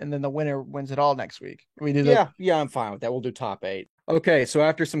top 8, and then the winner wins it all next week. We do that. Yeah, I'm fine with that. We'll do top 8. Okay, so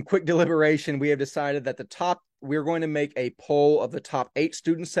after some quick deliberation, we have decided that we're going to make a poll of the top 8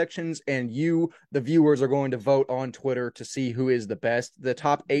 student sections, and you, the viewers, are going to vote on Twitter to see who is the best. The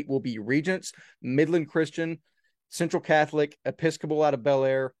top 8 will be Regents, Midland Christian, Central Catholic, Episcopal out of Bel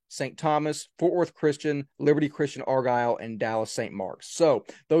Air, St. Thomas, Fort Worth Christian, Liberty Christian Argyle, and Dallas St. Mark's. So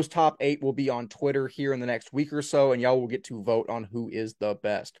those top 8 will be on Twitter here in the next week or so, and y'all will get to vote on who is the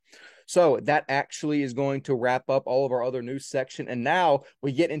best. So that actually is going to wrap up all of our other news section. And now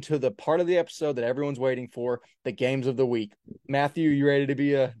we get into the part of the episode that everyone's waiting for, the games of the week. Matthew, you ready to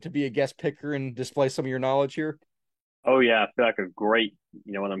be a guest picker and display some of your knowledge here? Oh yeah, I feel like a great,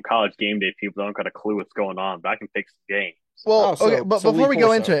 one of them college game day people don't got a clue what's going on, but I can pick some games. Well, Oh, okay, so but so Lee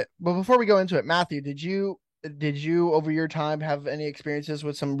Corso. before we go into it, Matthew, did you over your time have any experiences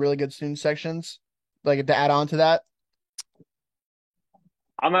with some really good student sections, like to add on to that?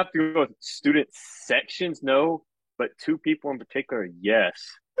 I'm gonna have to go with student sections, no, but two people in particular, yes.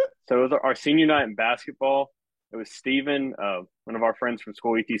 So it was our senior night in basketball. It was Steven, one of our friends from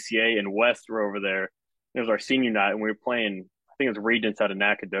school, ETCA, and West were over there. It was our senior night, and we were playing, I think it was Regents out of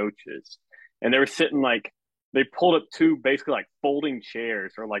Nacogdoches. And they were sitting like, they pulled up two basically like folding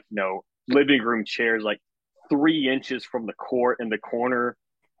chairs or like, living room chairs, like 3 inches from the court in the corner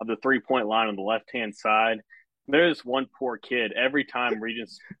of the 3 point line on the left hand side. There's one poor kid. Every time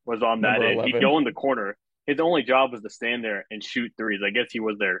Regents was on that Number end, he'd 11. go in the corner. His only job was to stand there and shoot threes. I guess he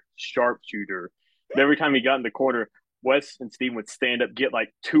was their sharpshooter. But every time he got in the corner, Wes and Steven would stand up, get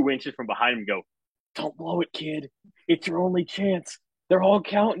like 2 inches from behind him, and go, "Don't blow it, kid. It's your only chance. They're all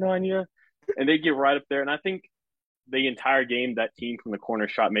counting on you." And they'd get right up there. And I think the entire game, that team from the corner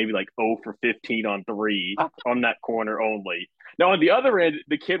shot maybe like 0 for 15 on three on that corner only. Now, on the other end,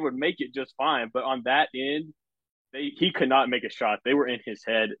 the kid would make it just fine. But on that end, he could not make a shot. They were in his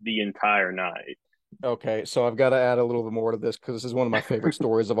head the entire night. Okay, so I've got to add a little bit more to this because this is one of my favorite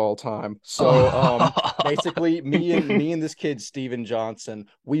stories of all time. So, basically, me and this kid Steven Johnson,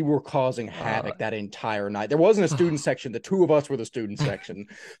 we were causing havoc that entire night. There wasn't a student section; the two of us were the student section.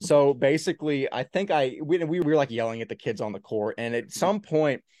 So basically, I think we were like yelling at the kids on the court, and at some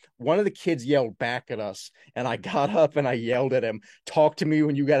point, one of the kids yelled back at us, and I got up and I yelled at him, "Talk to me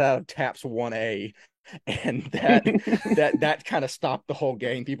when you get out of TAPS 1A." And that kind of stopped the whole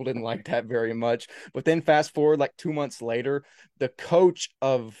game. People didn't like that very much. But then fast forward like 2 months later, the coach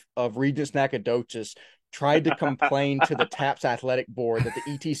of Regis Nacogdoches tried to complain to the TAPS athletic board that the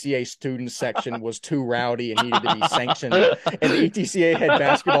ETCA student section was too rowdy and needed to be sanctioned. And the ETCA head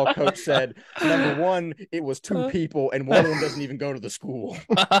basketball coach said, number one, it was two people, and one of them doesn't even go to the school.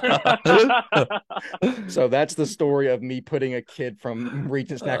 So that's the story of me putting a kid from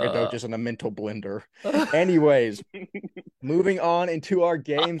Regis Nacogdoches in a mental blender. Anyways, moving on into our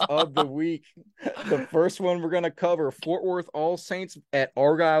games of the week. The first one we're going to cover, Fort Worth All Saints at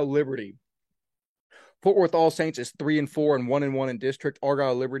Argyle Liberty. Fort Worth All Saints is 3-4 and 1-1 in district.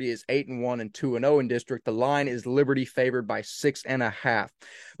 Argyle Liberty is 8-1 and 2-0 in district. The line is Liberty favored by 6.5.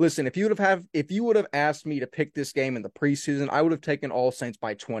 Listen, if you would have asked me to pick this game in the preseason, I would have taken All Saints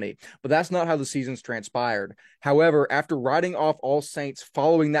by 20. But that's not how the season's transpired. However, after writing off All Saints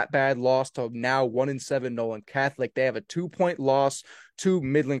following that bad loss to now 1-7 Nolan Catholic, they have a 2-point loss to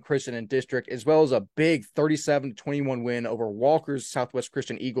Midland Christian in district, as well as a big 37-21 win over Walker's Southwest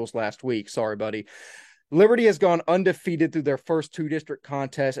Christian Eagles last week. Sorry, buddy. Liberty has gone undefeated through their first two district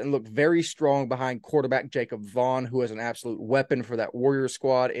contests and looked very strong behind quarterback Jacob Vaughn, who is an absolute weapon for that Warriors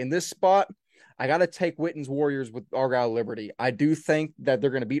squad. In this spot, I got to take Witten's Warriors with Argyle Liberty. I do think that they're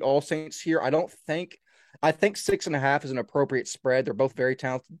going to beat All Saints here. I think 6.5 is an appropriate spread. They're both very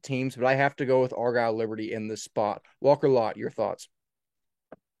talented teams, but I have to go with Argyle Liberty in this spot. Walker Lott, your thoughts?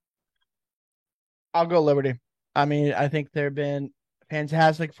 I'll go Liberty. I mean, I think they've been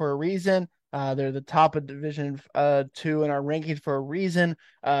fantastic for a reason. They're the top of Division 2 in our rankings for a reason.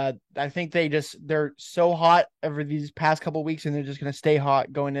 I think they're so hot over these past couple of weeks, and they're just going to stay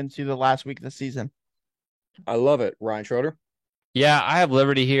hot going into the last week of the season. I love it. Ryan Schroeder? Yeah, I have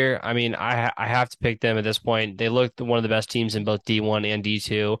Liberty here. I mean, I have to pick them at this point. They look one of the best teams in both D1 and D2.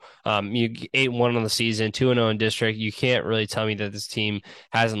 You 8-1 on the season, 2-0 in district. You can't really tell me that this team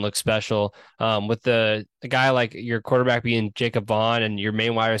hasn't looked special. With the guy like your quarterback being Jacob Vaughn and your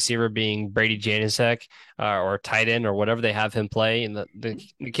main wide receiver being Brady Janicek, or tight end or whatever they have him play, and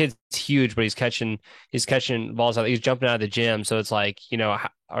the kid's huge, but he's catching balls out. He's jumping out of the gym, so it's like,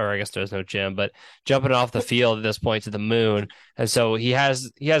 or I guess there's no gym, but jumping off the field at this point to the moon. And so he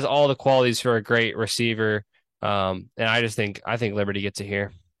has all the qualities for a great receiver. And I think Liberty gets it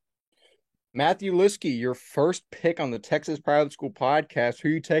here. Matthew Liskey, your first pick on the Texas Private School podcast. Who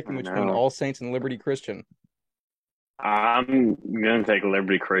are you taking between All Saints and Liberty Christian? I'm going to take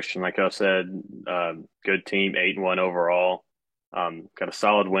Liberty Christian. Like I said, good team, 8-1 overall. Got a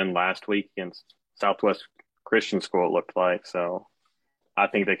solid win last week against Southwest Christian School, it looked like. So I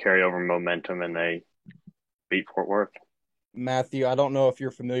think they carry over momentum and they beat Fort Worth. Matthew, I don't know if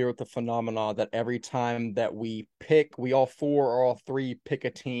you're familiar with the phenomenon that every time that we all four or all three pick a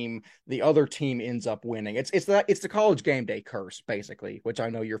team, the other team ends up winning. It's the college game day curse, basically, which I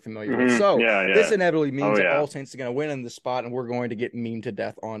know you're familiar with. So this inevitably means that All Saints are going to win in the spot, and we're going to get memed to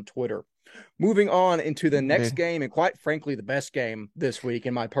death on Twitter. Moving on into the next Dude. game, and quite frankly, the best game this week,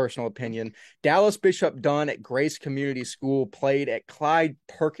 in my personal opinion. Dallas Bishop Dunn at Grace Community School played at Clyde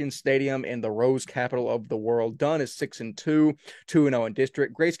Perkins Stadium in the Rose capital of the world. Dunn is 6-2, 2-0 in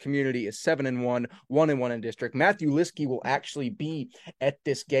district. Grace Community is 7-1, 1-1 in district. Matthew Liskey will actually be at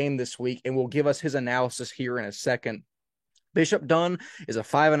this game this week and will give us his analysis here in a second. Bishop Dunn is a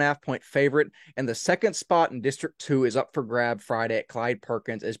 5.5-point favorite, and the second spot in District 2 is up for grab Friday at Clyde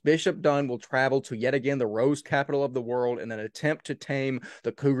Perkins, as Bishop Dunn will travel to yet again the Rose capital of the world in an attempt to tame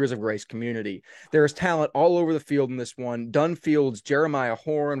the Cougars of Grace Community. There is talent all over the field in this one. Dunn fields Jeremiah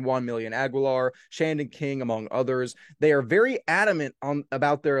Horn, Juan Million Aguilar, Shandon King, among others. They are very adamant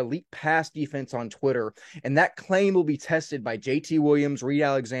about their elite pass defense on Twitter, and that claim will be tested by JT Williams, Reed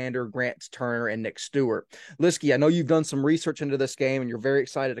Alexander, Grant Turner, and Nick Stewart. Liskey, I know you've done some research into this game and you're very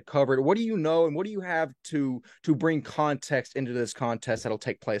excited to cover it. What do you know and what do you have to bring context into this contest that'll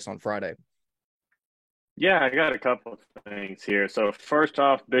take place on Friday? Yeah, I got a couple of things here. So first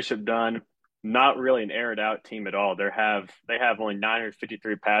off, Bishop Dunn, not really an aired out team at all. They have only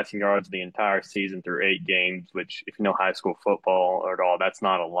 953 passing yards the entire season through 8 games, which if you know high school football or at all, that's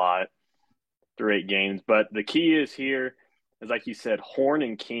not a lot through 8 games. But the key is here is, like you said, Horn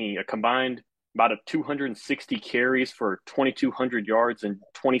and King, a combined about 260 carries for 2,200 yards and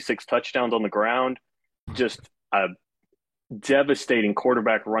 26 touchdowns on the ground. Just a devastating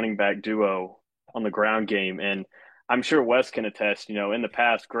quarterback running back duo on the ground game. And I'm sure Wes can attest, in the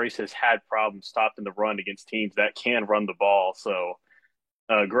past, Grace has had problems stopping the run against teams that can run the ball. So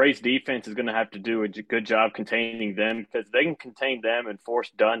Grace defense is going to have to do a good job containing them, because they can contain them and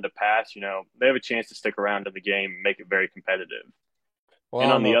force Dunn to pass. They have a chance to stick around in the game and make it very competitive. Well,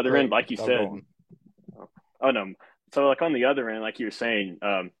 and on the other end, like you said, on the other end, like you were saying,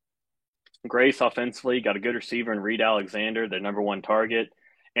 Grace offensively got a good receiver in Reed Alexander, their number one target.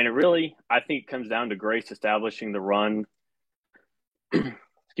 And it really, I think it comes down to Grace establishing the run, with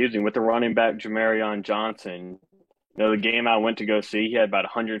the running back Jamarion Johnson. The game I went to go see, he had about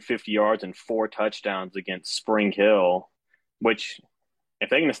 150 yards and 4 touchdowns against Spring Hill, which if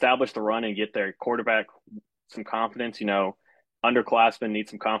they can establish the run and get their quarterback some confidence, underclassmen need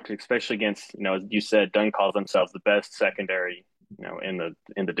some confidence, especially against, as you said, Dunn calls themselves the best secondary, in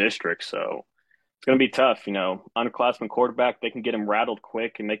the district. So it's going to be tough, underclassmen quarterback, they can get him rattled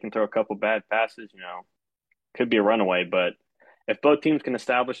quick and they can throw a couple bad passes, could be a runaway. But if both teams can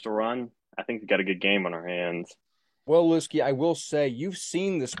establish the run, I think we've got a good game on our hands. Well, Liskey, I will say you've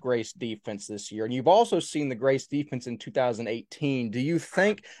seen this Grace defense this year, and you've also seen the Grace defense in 2018. Do you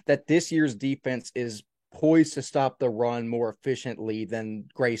think that this year's defense is poised to stop the run more efficiently than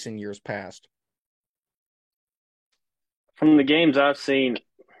Grace in years past? From the games I've seen,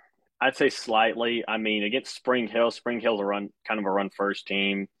 I'd say slightly. I mean, against Spring Hill's a run first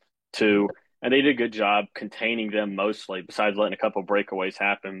team too, and they did a good job containing them mostly, besides letting a couple breakaways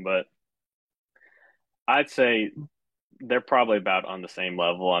happen. But I'd say they're probably about on the same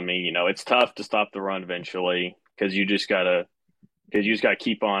level. I mean, it's tough to stop the run eventually, because you just gotta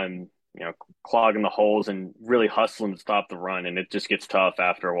keep on, clogging the holes and really hustling to stop the run, and it just gets tough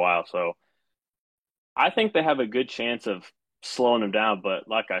after a while. So I think they have a good chance of slowing them down. But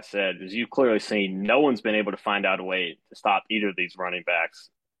like I said, as you've clearly seen, no one's been able to find out a way to stop either of these running backs.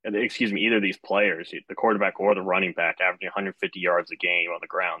 Either of these players, the quarterback or the running back, averaging 150 yards a game on the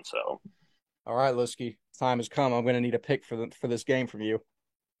ground. So, all right, Liskey, time has come. I'm going to need a pick for this game from you.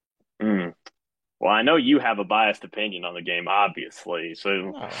 Well, I know you have a biased opinion on the game, obviously.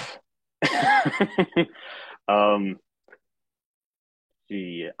 So, I'm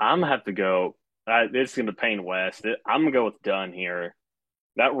gonna have to go. It's going to pain West. I'm going to go with Dunn here.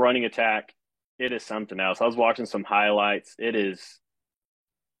 That running attack, it is something else. I was watching some highlights. It is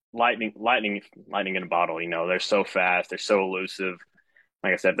lightning in a bottle. They're so fast. They're so elusive.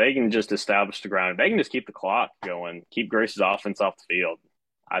 Like I said, they can just establish the ground. They can just keep the clock going, keep Grace's offense off the field.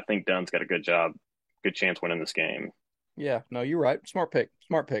 I think Dunn's got a good chance winning this game. Yeah, no, you're right. Smart pick.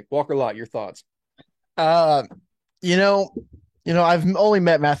 Walker Lott, your thoughts? I've only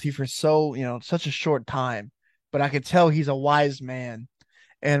met Matthew for such a short time, but I could tell he's a wise man.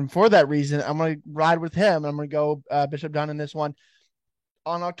 And for that reason, I'm going to ride with him. I'm going to go Bishop Dunn in this one.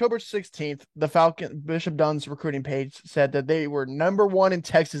 On October 16th, Bishop Dunn's recruiting page said that they were number 1 in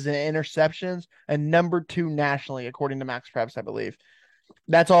Texas in interceptions and number 2 nationally, according to Max Preps, I believe.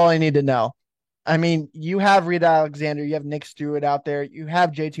 That's all I need to know. I mean, you have Reed Alexander, you have Nick Stewart out there, you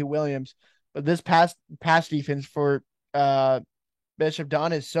have JT Williams, but this pass defense for Bishop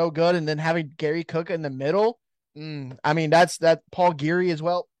Dunn is so good. And then having Gary Cook in the middle, I mean, that's Paul Geary as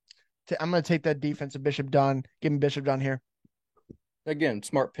well. I'm going to take that defense of Bishop Dunn. Give me Bishop Dunn here. Again,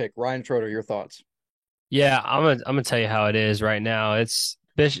 smart pick. Ryan Schroeder, your thoughts. Yeah, I'm gonna tell you how it is right now. It's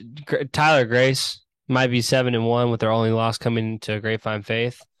Tyler Grace might be 7-1 with their only loss coming to Grapevine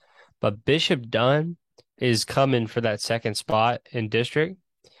Faith, but Bishop Dunn is coming for that second spot in district.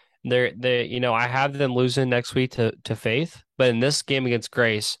 I have them losing next week to Faith, but in this game against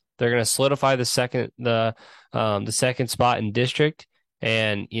Grace, they're going to solidify the second spot in district,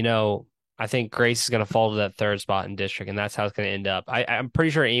 and I think Grace is going to fall to that third spot in district, and that's how it's going to end up. I'm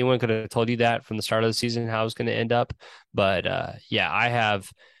pretty sure anyone could have told you that from the start of the season how it's going to end up, but yeah, I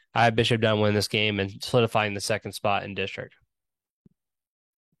have Bishop Dunn winning this game and solidifying the second spot in district.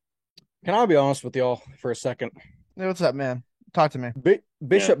 Can I be honest with y'all for a second? Hey, what's up, man? Talk to me.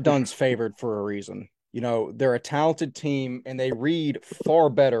 Bishop Dunn's favored for a reason. They're a talented team, and they read far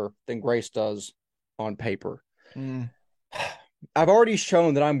better than Grace does on paper. I've already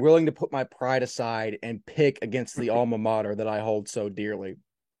shown that I'm willing to put my pride aside and pick against the alma mater that I hold so dearly.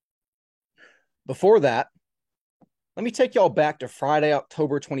 Before that, let me take y'all back to Friday,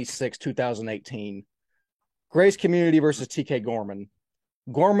 October 26, 2018. Grace Community versus TK Gorman.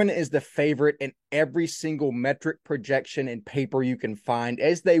 Gorman is the favorite in every single metric, projection, and paper you can find,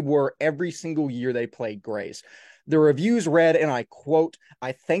 as they were every single year they played Grace. The reviews read, and I quote,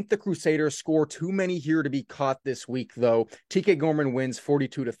 "I think the Crusaders score too many here to be caught this week, though." TK Gorman wins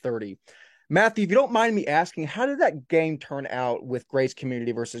 42-30. Matthew, if you don't mind me asking, how did that game turn out with Grace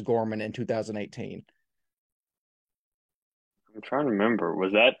Community versus Gorman in 2018? I'm trying to remember.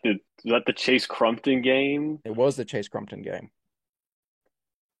 Was that the Chase Crumpton game? It was the Chase Crumpton game.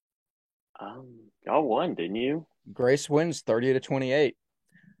 Y'all won, didn't you? Grace wins 30-28.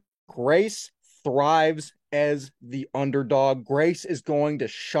 Grace thrives as the underdog. Grace is going to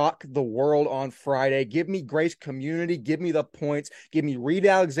shock the world on Friday. Give me Grace Community. Give me the points. Give me Reed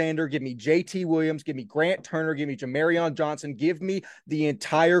Alexander. Give me JT Williams. Give me Grant Turner. Give me Jamarion Johnson. Give me the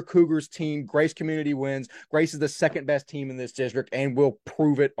entire Cougars team. Grace Community wins. Grace is the second best team in this district and will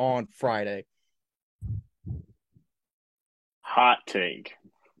prove it on Friday. Hot take.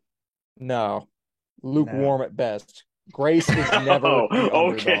 No. Lukewarm at best. Grace is never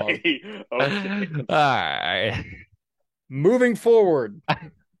okay. All right. Moving forward.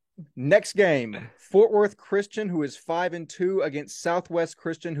 Next game, Fort Worth Christian, who is 5-2, against Southwest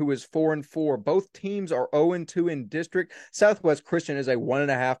Christian, who is 4-4. Both teams are 0-2 in district. Southwest Christian is a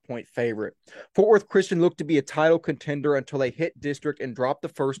 1.5-point favorite. Fort Worth Christian looked to be a title contender until they hit district and dropped the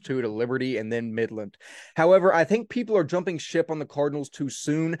first two to Liberty and then Midland. However, I think people are jumping ship on the Cardinals too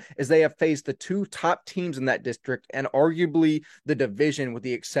soon, as they have faced the two top teams in that district and arguably the division, with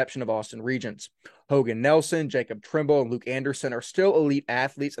the exception of Austin Regents. Hogan Nelson, Jacob Trimble, and Luke Anderson are still elite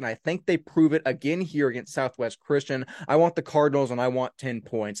athletes, and I think they prove it again here against Southwest Christian. I want the Cardinals, and I want 10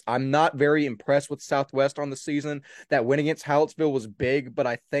 points. I'm not very impressed with Southwest on the season. That win against Hallettsville was big, but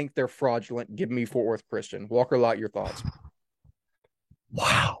I think they're fraudulent. Give me Fort Worth Christian. Walker Lott, your thoughts?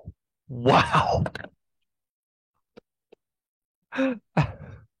 Wow.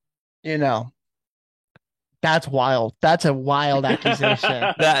 That's wild. That's a wild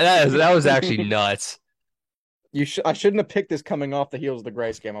accusation. that was actually nuts. I shouldn't have picked this coming off the heels of the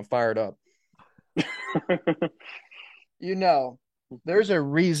Grace game. I'm fired up. There's a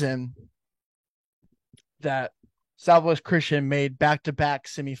reason that Southwest Christian made back-to-back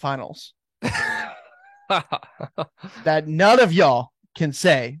semifinals that none of y'all can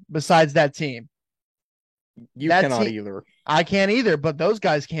say besides that team. You cannot either. I can't either, but those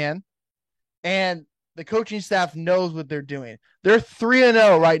guys can. And the coaching staff knows what they're doing. They're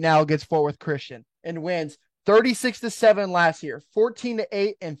 3-0 right now against Fort Worth Christian and wins 36-7 last year,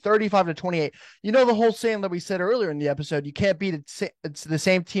 14-8, and 35-28. You know the whole saying that we said earlier in the episode, you can't beat it's the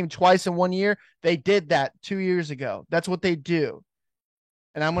same team twice in 1 year. They did that 2 years ago. That's what they do.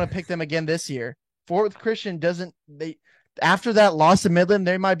 And I'm going to pick them again this year. Fort Worth Christian after that loss to Midland,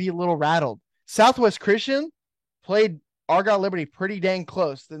 they might be a little rattled. Southwest Christian played Argyle Liberty pretty dang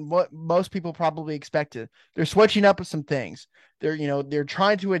close than what most people probably expected. They're switching up with some things. They're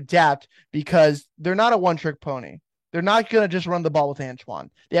trying to adapt because they're not a one-trick pony. They're not going to just run the ball with Antoine.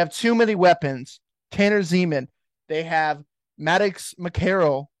 They have too many weapons. Tanner Zeman. They have Maddox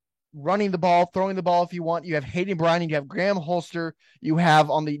McCarroll running the ball, throwing the ball if you want. You have Hayden Bryan. You have Graham Holster. You have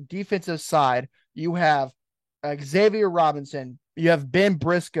on the defensive side, you have Xavier Robinson. You have Ben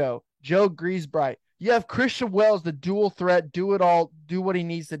Briscoe, Joe Griesbright. You have Christian Wells, the dual threat, do it all, do what he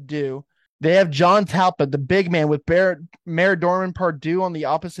needs to do. They have John Talbot, the big man, with Mayor Dorman Pardue on the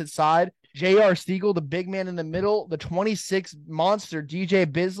opposite side. J.R. Siegel, the big man in the middle. The 26 monster,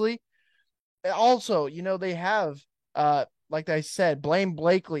 DJ Bisley. Also, they have like I said, Blaine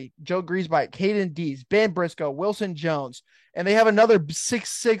Blakely, Joe Griesbach, Caden Dees, Ben Briscoe, Wilson Jones, and they have another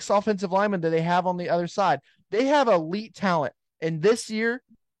 6'6" offensive lineman that they have on the other side. They have elite talent. And this year,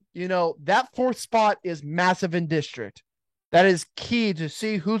 that fourth spot is massive in district. That is key to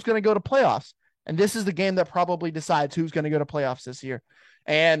see who's going to go to playoffs. And this is the game that probably decides who's going to go to playoffs this year.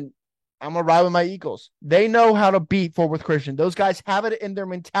 And I'm going to ride with my Eagles. They know how to beat Fort Worth Christian. Those guys have it in their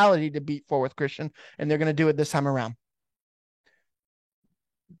mentality to beat Fort Worth Christian, and they're going to do it this time around.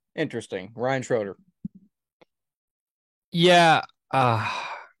 Interesting. Ryan Schroeder. Yeah,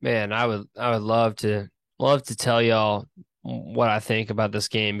 man, I would love to tell y'all what I think about this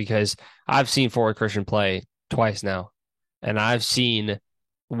game because I've seen Fort Worth Christian play twice now, and I've seen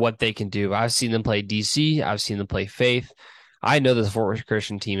what they can do. I've seen them play DC. I've seen them play Faith. I know the Fort Worth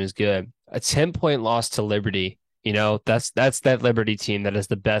Christian team is good. A 10-point loss to Liberty, that's that Liberty team that is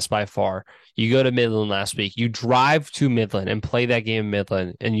the best by far. You go to Midland last week. You drive to Midland and play that game in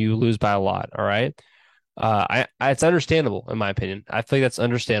Midland, and you lose by a lot. All right. It's understandable in my opinion. I feel like that's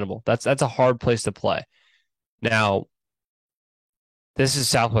understandable. That's a hard place to play. Now, this is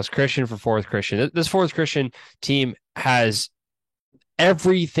Southwest Christian for Fort Worth Christian. This Fort Worth Christian team has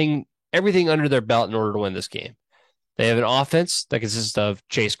everything under their belt in order to win this game. They have an offense that consists of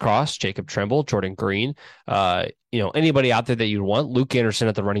Chase Cross, Jacob Tremble, Jordan Green, anybody out there that you want. Luke Anderson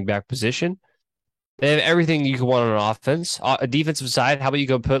at the running back position. They have everything you could want on an offense. A defensive side, how about you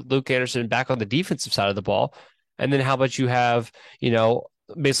go put Luke Anderson back on the defensive side of the ball? And then how about you have,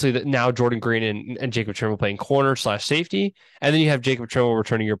 basically now Jordan Green and Jacob Tremble playing corner/safety. And then you have Jacob Tremble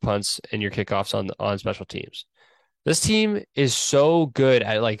returning your punts and your kickoffs on special teams. This team is so good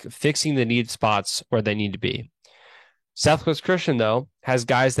at fixing the need spots where they need to be. Southwest Christian, though, has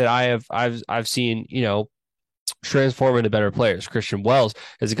guys that I've seen, transform into better players. Christian Wells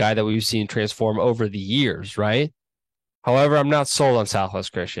is a guy that we've seen transform over the years, right? However, I'm not sold on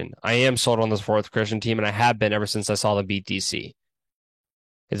Southwest Christian. I am sold on this Fort Worth Christian team, and I have been ever since I saw them beat DC.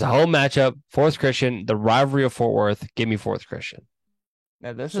 It's a home matchup. Fort Worth Christian, the rivalry of Fort Worth. Give me Fort Worth Christian.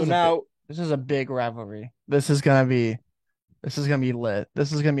 Now this is a big rivalry. This is gonna be lit.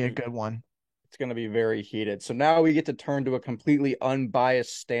 This is gonna be a good one. It's going to be very heated. So now we get to turn to a completely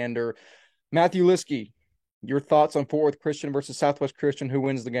unbiased stander. Matthew Liskey, your thoughts on Fort Worth Christian versus Southwest Christian? Who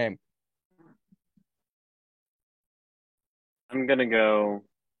wins the game? I'm going to go,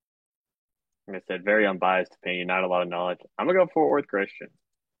 like I said, very unbiased opinion, not a lot of knowledge. I'm going to go Fort Worth Christian.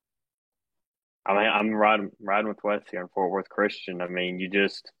 I'm riding with Wes here on Fort Worth Christian. I mean,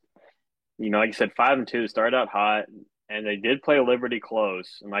 like you said, 5-2, started out hot. And they did play Liberty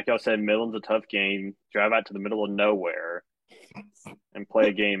close. And like y'all said, Midland's a tough game. Drive out to the middle of nowhere and play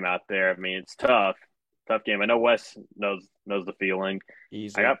a game out there. I mean, it's tough. Tough game. I know Wes knows the feeling.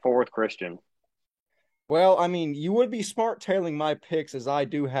 Easy. I got Fort Worth Christian. Well, I mean, you would be smart tailing my picks as I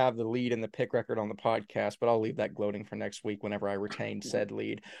do have the lead in the pick record on the podcast, but I'll leave that gloating for next week whenever I retain said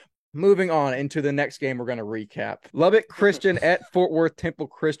lead. Moving on into the next game, we're going to recap. Lubbock Christian at Fort Worth Temple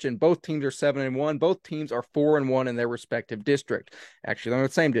Christian. Both teams are 7-1. Both teams are 4-1 in their respective district. Actually, they're in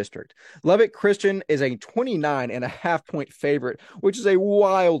the same district. Lubbock Christian is a 29.5-point favorite, which is a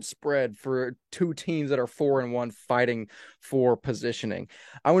wild spread for two teams that are 4-1 fighting for positioning.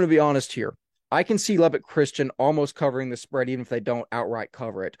 I want to be honest here. I can see Lubbock Christian almost covering the spread, even if they don't outright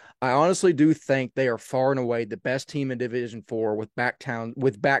cover it. I honestly do think they are far and away the best team in Division IV with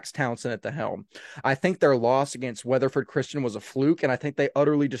Bax Townsend at the helm. I think their loss against Weatherford Christian was a fluke, and I think they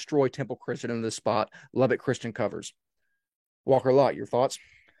utterly destroy Temple Christian in this spot. Lubbock Christian covers. Walker Lott, your thoughts?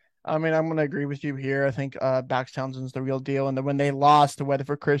 I mean, I'm going to agree with you here. I think Bax Townsend's the real deal, and when they lost to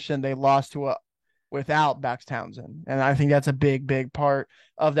Weatherford Christian, they lost without Bax Townsend, and I think that's a big, big part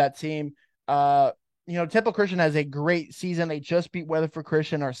of that team. Temple Christian has a great season. They just beat Weatherford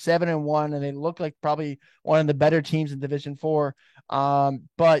Christian, are 7-1, and they look like probably one of the better teams in Division IV.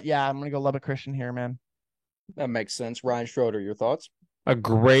 But yeah, I'm gonna go Lubbock Christian here, man. That makes sense. Ryan Schroeder, your thoughts? A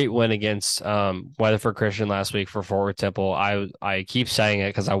great win against Weatherford Christian last week for Fort Worth Temple. I keep saying it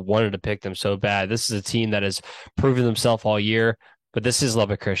because I wanted to pick them so bad. This is a team that has proven themselves all year. But this is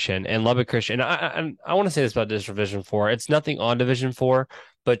Lubbock Christian, and Lubbock Christian. I want to say this about this Division IV. It's nothing on Division IV,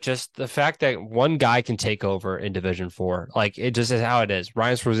 but just the fact that one guy can take over in Division IV, it just is how it is.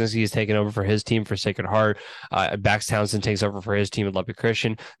 Ryan Swarzinski is taking over for his team for Sacred Heart. Bax Townsend takes over for his team at Lubbock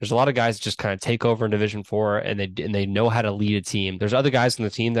Christian. There's a lot of guys that just kind of take over in Division IV, and they know how to lead a team. There's other guys on the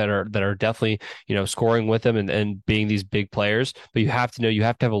team that are definitely scoring with them and being these big players. But you have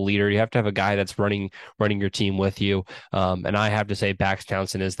to have a leader. You have to have a guy that's running your team with you. And I have to say Bax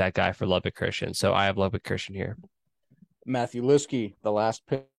Townsend is that guy for Lubbock Christian. So I have Lubbock Christian here. Matthew Liskey, the last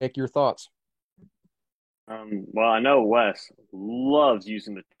pick. Your thoughts? Well, I know Wes loves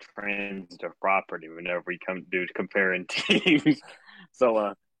using the transitive property whenever we come to comparing teams.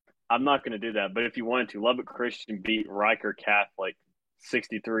 So I'm not going to do that. But if you wanted to, Lubbock Christian beat Riker Catholic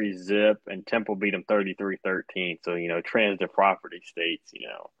 63 zip, and Temple beat them 33-13. So, transitive property states,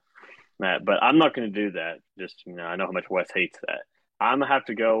 that. But I'm not going to do that. Just, I know how much Wes hates that. I'm going to have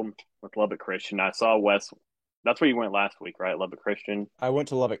to go with Lubbock Christian. I saw Wes. That's where you went last week, right? Lubbock Christian? I went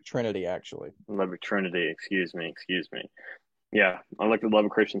to Lubbock Trinity, actually. Lubbock Trinity, excuse me. Yeah, I looked at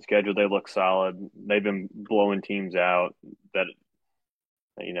Lubbock Christian schedule. They look solid. They've been blowing teams out that,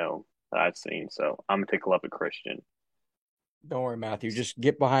 that I've seen. So I'm going to take Lubbock Christian. Don't worry, Matthew. Just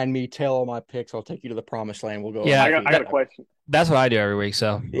get behind me, tell all my picks. I'll take you to the promised land. We'll go. Yeah, I got a question. That's what I do every week.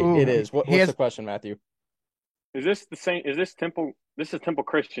 So It is. What's the question, Matthew? Is this the same? Is this Temple? This is Temple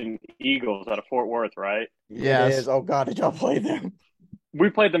Christian Eagles out of Fort Worth, right? Yes. It is. Oh God, did y'all play them? We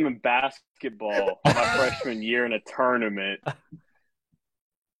played them in basketball my freshman year in a tournament.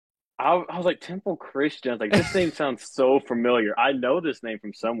 I was like, Temple Christian. I was like, this name sounds so familiar. I know this name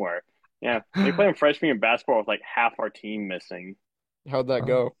from somewhere. Yeah, they played in freshman year in basketball with like half our team missing. How'd that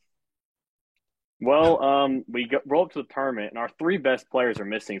go? Well, we roll up to the tournament, and our three best players are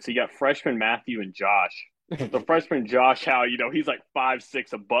missing. So you got freshman Matthew and Josh. The freshman Josh, he's like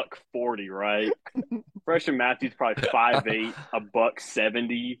 5'6", $140, right? Freshman Matthew's probably 5'8",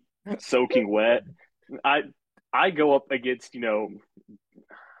 $170, soaking wet. I go up against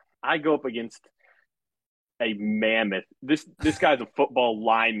a mammoth. This guy's a football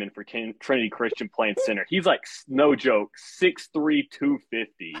lineman for Trinity Christian playing center. He's like, no joke, 6'3",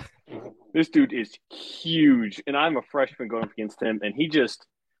 250. This dude is huge, and I'm a freshman going up against him, and he just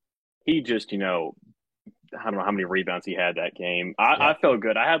I don't know how many rebounds he had that game. I felt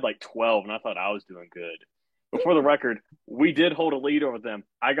good. I had like 12, and I thought I was doing good. But for the record, we did hold a lead over them.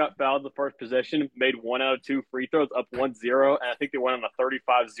 I got fouled the first possession, made 1 out of 2 free throws, up 1-0, and I think they went on a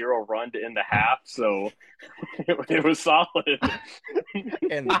 35-0 run to end the half. So it was solid.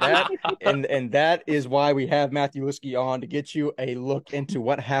 and that is why we have Matthew Liskey on, to get you a look into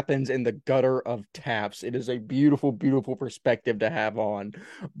what happens in the gutter of TAPS. It is a beautiful, beautiful perspective to have on.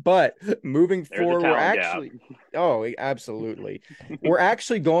 But moving forward, absolutely. We're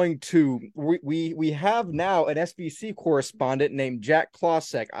actually going to we have now an SBC correspondent named Jack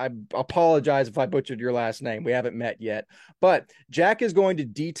Klosek. I apologize if I butchered your last name. We haven't met yet. But Jack is going to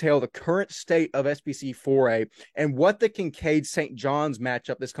detail the current state of SBC 4A and what the Kincaid St. John's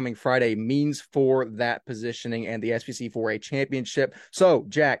matchup this coming Friday means for that positioning and the SBC 4A championship. So,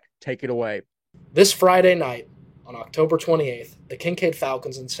 Jack, take it away. This Friday night, on October 28th, the Kincaid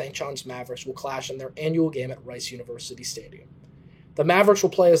Falcons and St. John's Mavericks will clash in their annual game at Rice University Stadium. The Mavericks will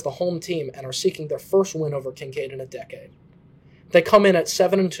play as the home team and are seeking their first win over Kincaid in a decade. They come in at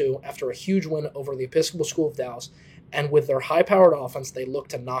 7-2 after a huge win over the Episcopal School of Dallas, and with their high-powered offense, they look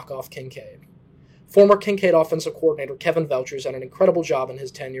to knock off Kincaid. Former Kincaid offensive coordinator Kevin Velchers did an incredible job in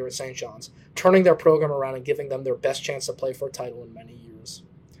his tenure at St. John's, turning their program around and giving them their best chance to play for a title in many years.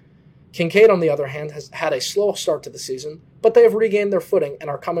 Kincaid, on the other hand, has had a slow start to the season, but they have regained their footing and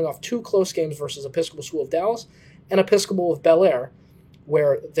are coming off 2 close games versus Episcopal School of Dallas and Episcopal of Bel Air,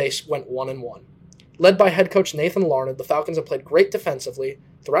 where they went 1-1. Led by head coach Nathan Larned, the Falcons have played great defensively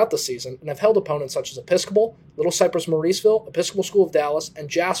throughout the season and have held opponents such as Episcopal, Little Cypress Mauriceville, Episcopal School of Dallas, and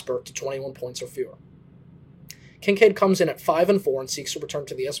Jasper to 21 points or fewer. Kincaid comes in at 5-4 and seeks to return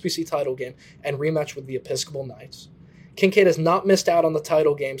to the SBC title game and rematch with the Episcopal Knights. Kincaid has not missed out on the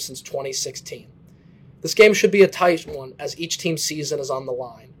title game since 2016. This game should be a tight one as each team's season is on the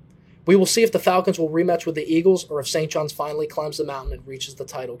line. We will see if the Falcons will rematch with the Eagles or if St. John's finally climbs the mountain and reaches the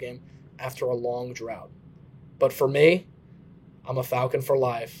title game after a long drought. But for me, I'm a Falcon for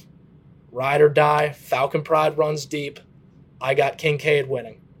life. Ride or die, Falcon pride runs deep. I got Kincaid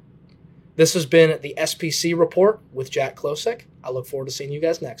winning. This has been the SPC Report with Jack Klosek. I look forward to seeing you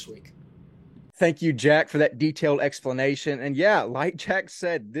guys next week. Thank you, Jack, for that detailed explanation. And yeah, like Jack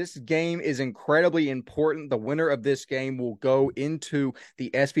said, this game is incredibly important. The winner of this game will go into the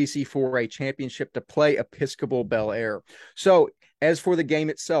SBC 4A championship to play Episcopal Bel Air. So as for the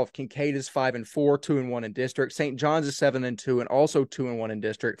game itself, Kincaid is 5-4, 2-1 in district. St. John's is 7-2 and also 2-1 in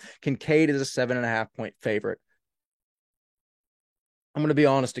district. Kincaid is a 7.5-point favorite. I'm going to be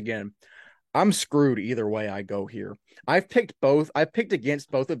honest again. I'm screwed either way I go here. I've picked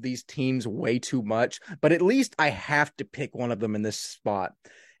against both of these teams way too much, but at least I have to pick one of them in this spot.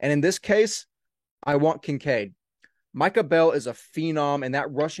 And in this case, I want Kincaid. Micah Bell is a phenom, and that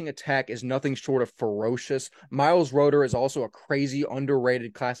rushing attack is nothing short of ferocious. Miles Roeder is also a crazy,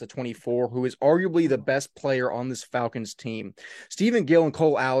 underrated class of 24 who is arguably the best player on this Falcons team. Stephen Gill and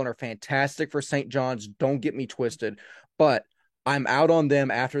Cole Allen are fantastic for St. John's. Don't get me twisted, but I'm out on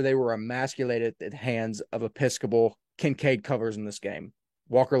them after they were emasculated at the hands of Episcopal. Kincaid covers in this game.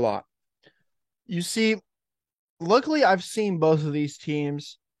 Walker Lott. You see, luckily I've seen both of these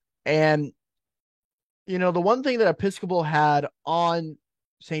teams, and the one thing that Episcopal had on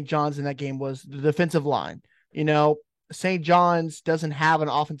St. John's in that game was the defensive line. St. John's doesn't have an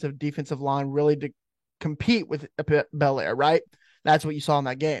offensive defensive line really to compete with Bel Air, right? That's what you saw in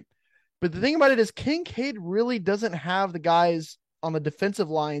that game. But the thing about it is Kincaid really doesn't have the guys on the defensive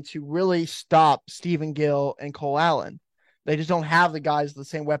line to really stop Stephen Gill and Cole Allen. They just don't have the guys, the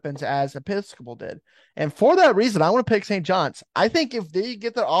same weapons as Episcopal did. And for that reason, I want to pick St. John's. I think if they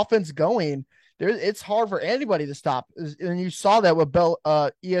get their offense going, it's hard for anybody to stop. And you saw that with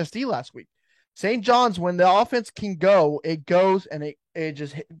ESD last week. St. John's, when the offense can go, it goes and it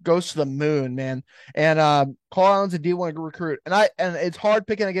just goes to the moon, man. And Cole Allen's a D1 recruit. And it's hard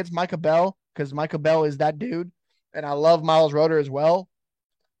picking against Micah Bell because Micah Bell is that dude. And I love Miles Roeder as well.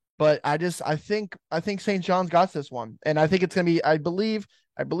 But I think St. John's got this one. And I think it's gonna be, I believe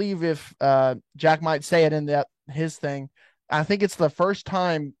if Jack might say it in his thing, I think it's the first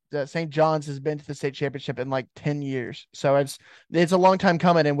time that St. John's has been to the state championship in like 10 years. So it's a long time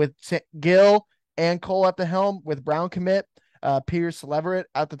coming. And with Gill and Cole at the helm, with Brown commit, Pierce Leverett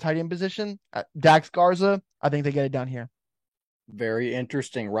at the tight end position, Dax Garza, I think they get it done here. Very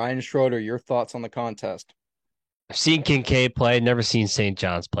interesting. Ryan Schroeder, your thoughts on the contest? I've seen Kincaid play, never seen St.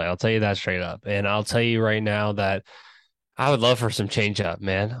 John's play. I'll tell you that straight up. And I'll tell you right now that I would love for some change up,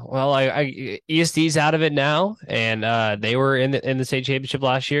 man. Well, ESD's out of it now, and they were in the state championship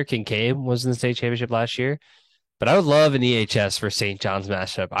last year. Kincaid was in the state championship last year, but I would love an EHS for St. John's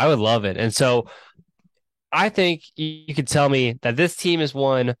matchup. I would love it, and so I think you could tell me that this team has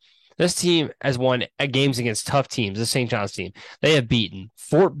won games against tough teams. The St. John's team, they have beaten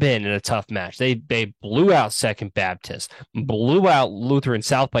Fort Bend in a tough match. They blew out Second Baptist, blew out Lutheran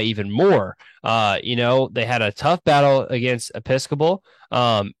South by even more. They had a tough battle against Episcopal.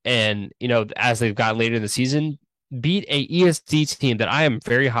 And as they've got later in the season, beat a ESD team that I am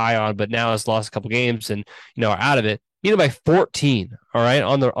very high on, but now has lost a couple games and are out of it. Beat them by 14. All right,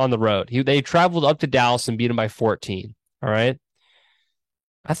 on the road. They traveled up to Dallas and beat them by 14. All right.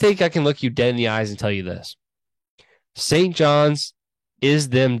 I think I can look you dead in the eyes and tell you this. St. John's is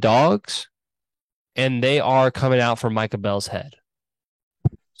them dogs, and they are coming out for Micah Bell's head.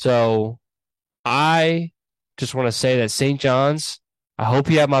 So I just want to say that St. John's, I hope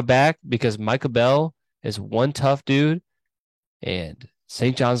you have my back because Micah Bell is one tough dude, and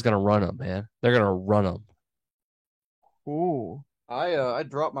St. John's going to run them, man. They're going to run them. Ooh. I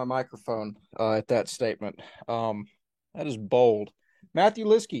dropped my microphone at that statement. That is bold. Matthew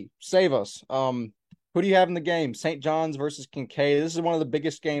Liskey, save us. Who do you have in the game? St. John's versus Kincaid. This is one of the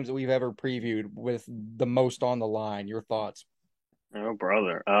biggest games that we've ever previewed with the most on the line. Your thoughts? Oh,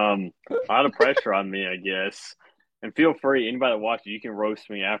 brother. A lot of pressure on me, I guess. And feel free, anybody that watches, you can roast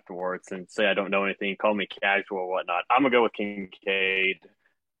me afterwards and say I don't know anything, call me casual or whatnot. I'm going to go with Kincaid.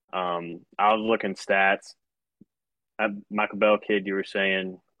 I was looking stats. Michael Bell kid, you were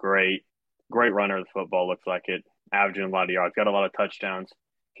saying, great runner of the football, looks like it. Averaging a lot of yards, got a lot of touchdowns.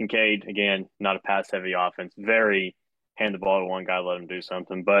 Kincaid, again, not a pass-heavy offense. Very hand the ball to one guy, let him do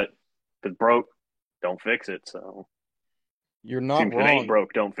something. But if it's broke, don't fix it. So you're not wrong. If it ain't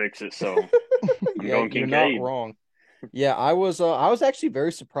broke, don't fix it. So I'm going Kincaid. You're not wrong. Yeah, I was actually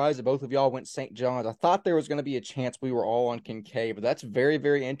very surprised that both of y'all went St. John's. I thought there was going to be a chance we were all on Kincaid, but that's very,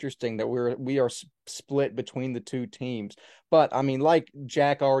 very interesting that we are split between the two teams. But I mean, like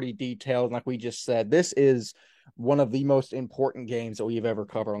Jack already detailed, like we just said, this is one of the most important games that we've ever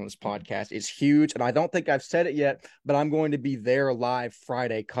covered on this podcast. It's huge, and I don't think I've said it yet, but I'm going to be there live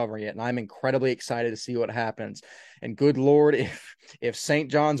Friday covering it, and I'm incredibly excited to see what happens. And good Lord, if St.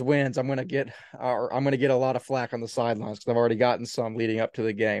 John's wins, I'm going to get a lot of flack on the sidelines because I've already gotten some leading up to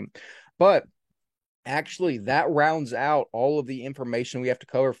the game. But actually, that rounds out all of the information we have to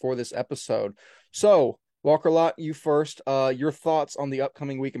cover for this episode. So, Walker Lott, you first. Your thoughts on the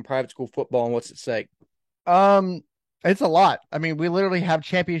upcoming week in private school football and what's at stake? It's a lot. I mean, we literally have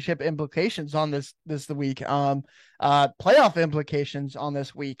championship implications on this week. Playoff implications on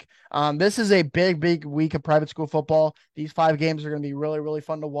this week. This is a big week of private school football. These 5 games are going to be really, really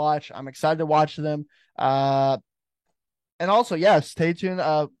fun to watch. I'm excited to watch them. And also, stay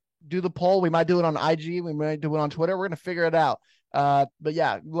tuned. Do the poll. We might do it on IG. We might do it on Twitter. We're going to figure it out. But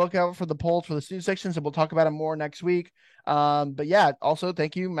yeah, look out for the polls for the student sections, and we'll talk about it more next week. But yeah, also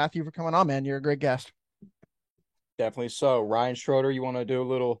thank you, Matthew, for coming on, man. You're a great guest. Definitely so. Ryan Schroeder, you want to do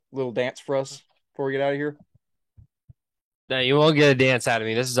a little dance for us before we get out of here? No, you won't get a dance out of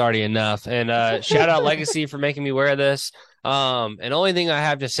me. This is already enough. And shout out Legacy for making me wear this. And only thing I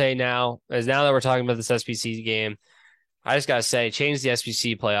have to say now is now that we're talking about this SBC game, I just gotta say, change the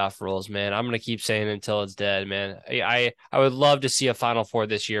SBC playoff rules, man. I'm gonna keep saying it until it's dead, man. I would love to see a Final Four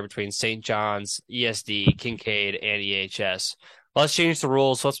this year between St. John's, ESD, Kincaid, and EHS. Let's change the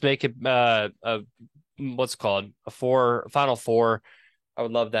rules. Let's make it a what's it called a Final Four. I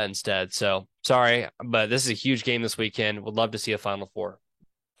would love that instead. So sorry, but this is a huge game this weekend. Would love to see a Final Four.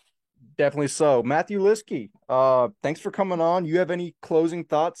 Definitely so. Matthew Liskey, thanks for coming on. You have any closing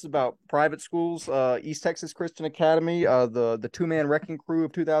thoughts about private schools, East Texas Christian Academy, the two-man wrecking crew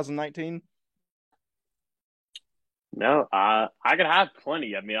of 2019? No, I could have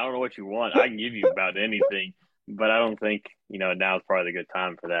plenty. I mean, I don't know what you want. I can give you about anything, but I don't think, now is probably a good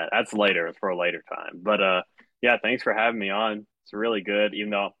time for that. That's later. It's for a later time. But yeah, thanks for having me on. It's really good, even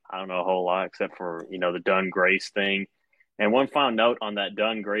though I don't know a whole lot except for, the Dunn Grace thing. And one final note on that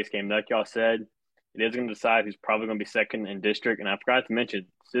Dunn Grace game, like y'all said, it is going to decide who's probably going to be second in district. And I forgot to mention,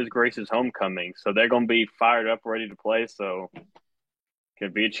 this is Grace's homecoming. So they're going to be fired up, ready to play. So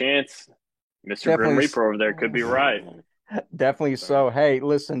could be a chance. Mr. Grim Reaper over there could be right. Definitely so. Hey,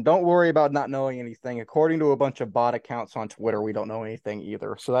 listen, don't worry about not knowing anything. According to a bunch of bot accounts on Twitter, we don't know anything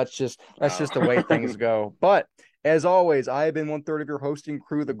either. So that's just the way things go. But as always, I have been 1/3 of your hosting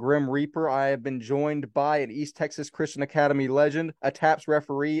crew, the Grim Reaper. I have been joined by an East Texas Christian Academy legend, a TAPS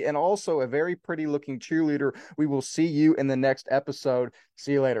referee, and also a very pretty looking cheerleader. We will see you in the next episode.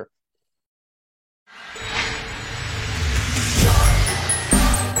 See you later.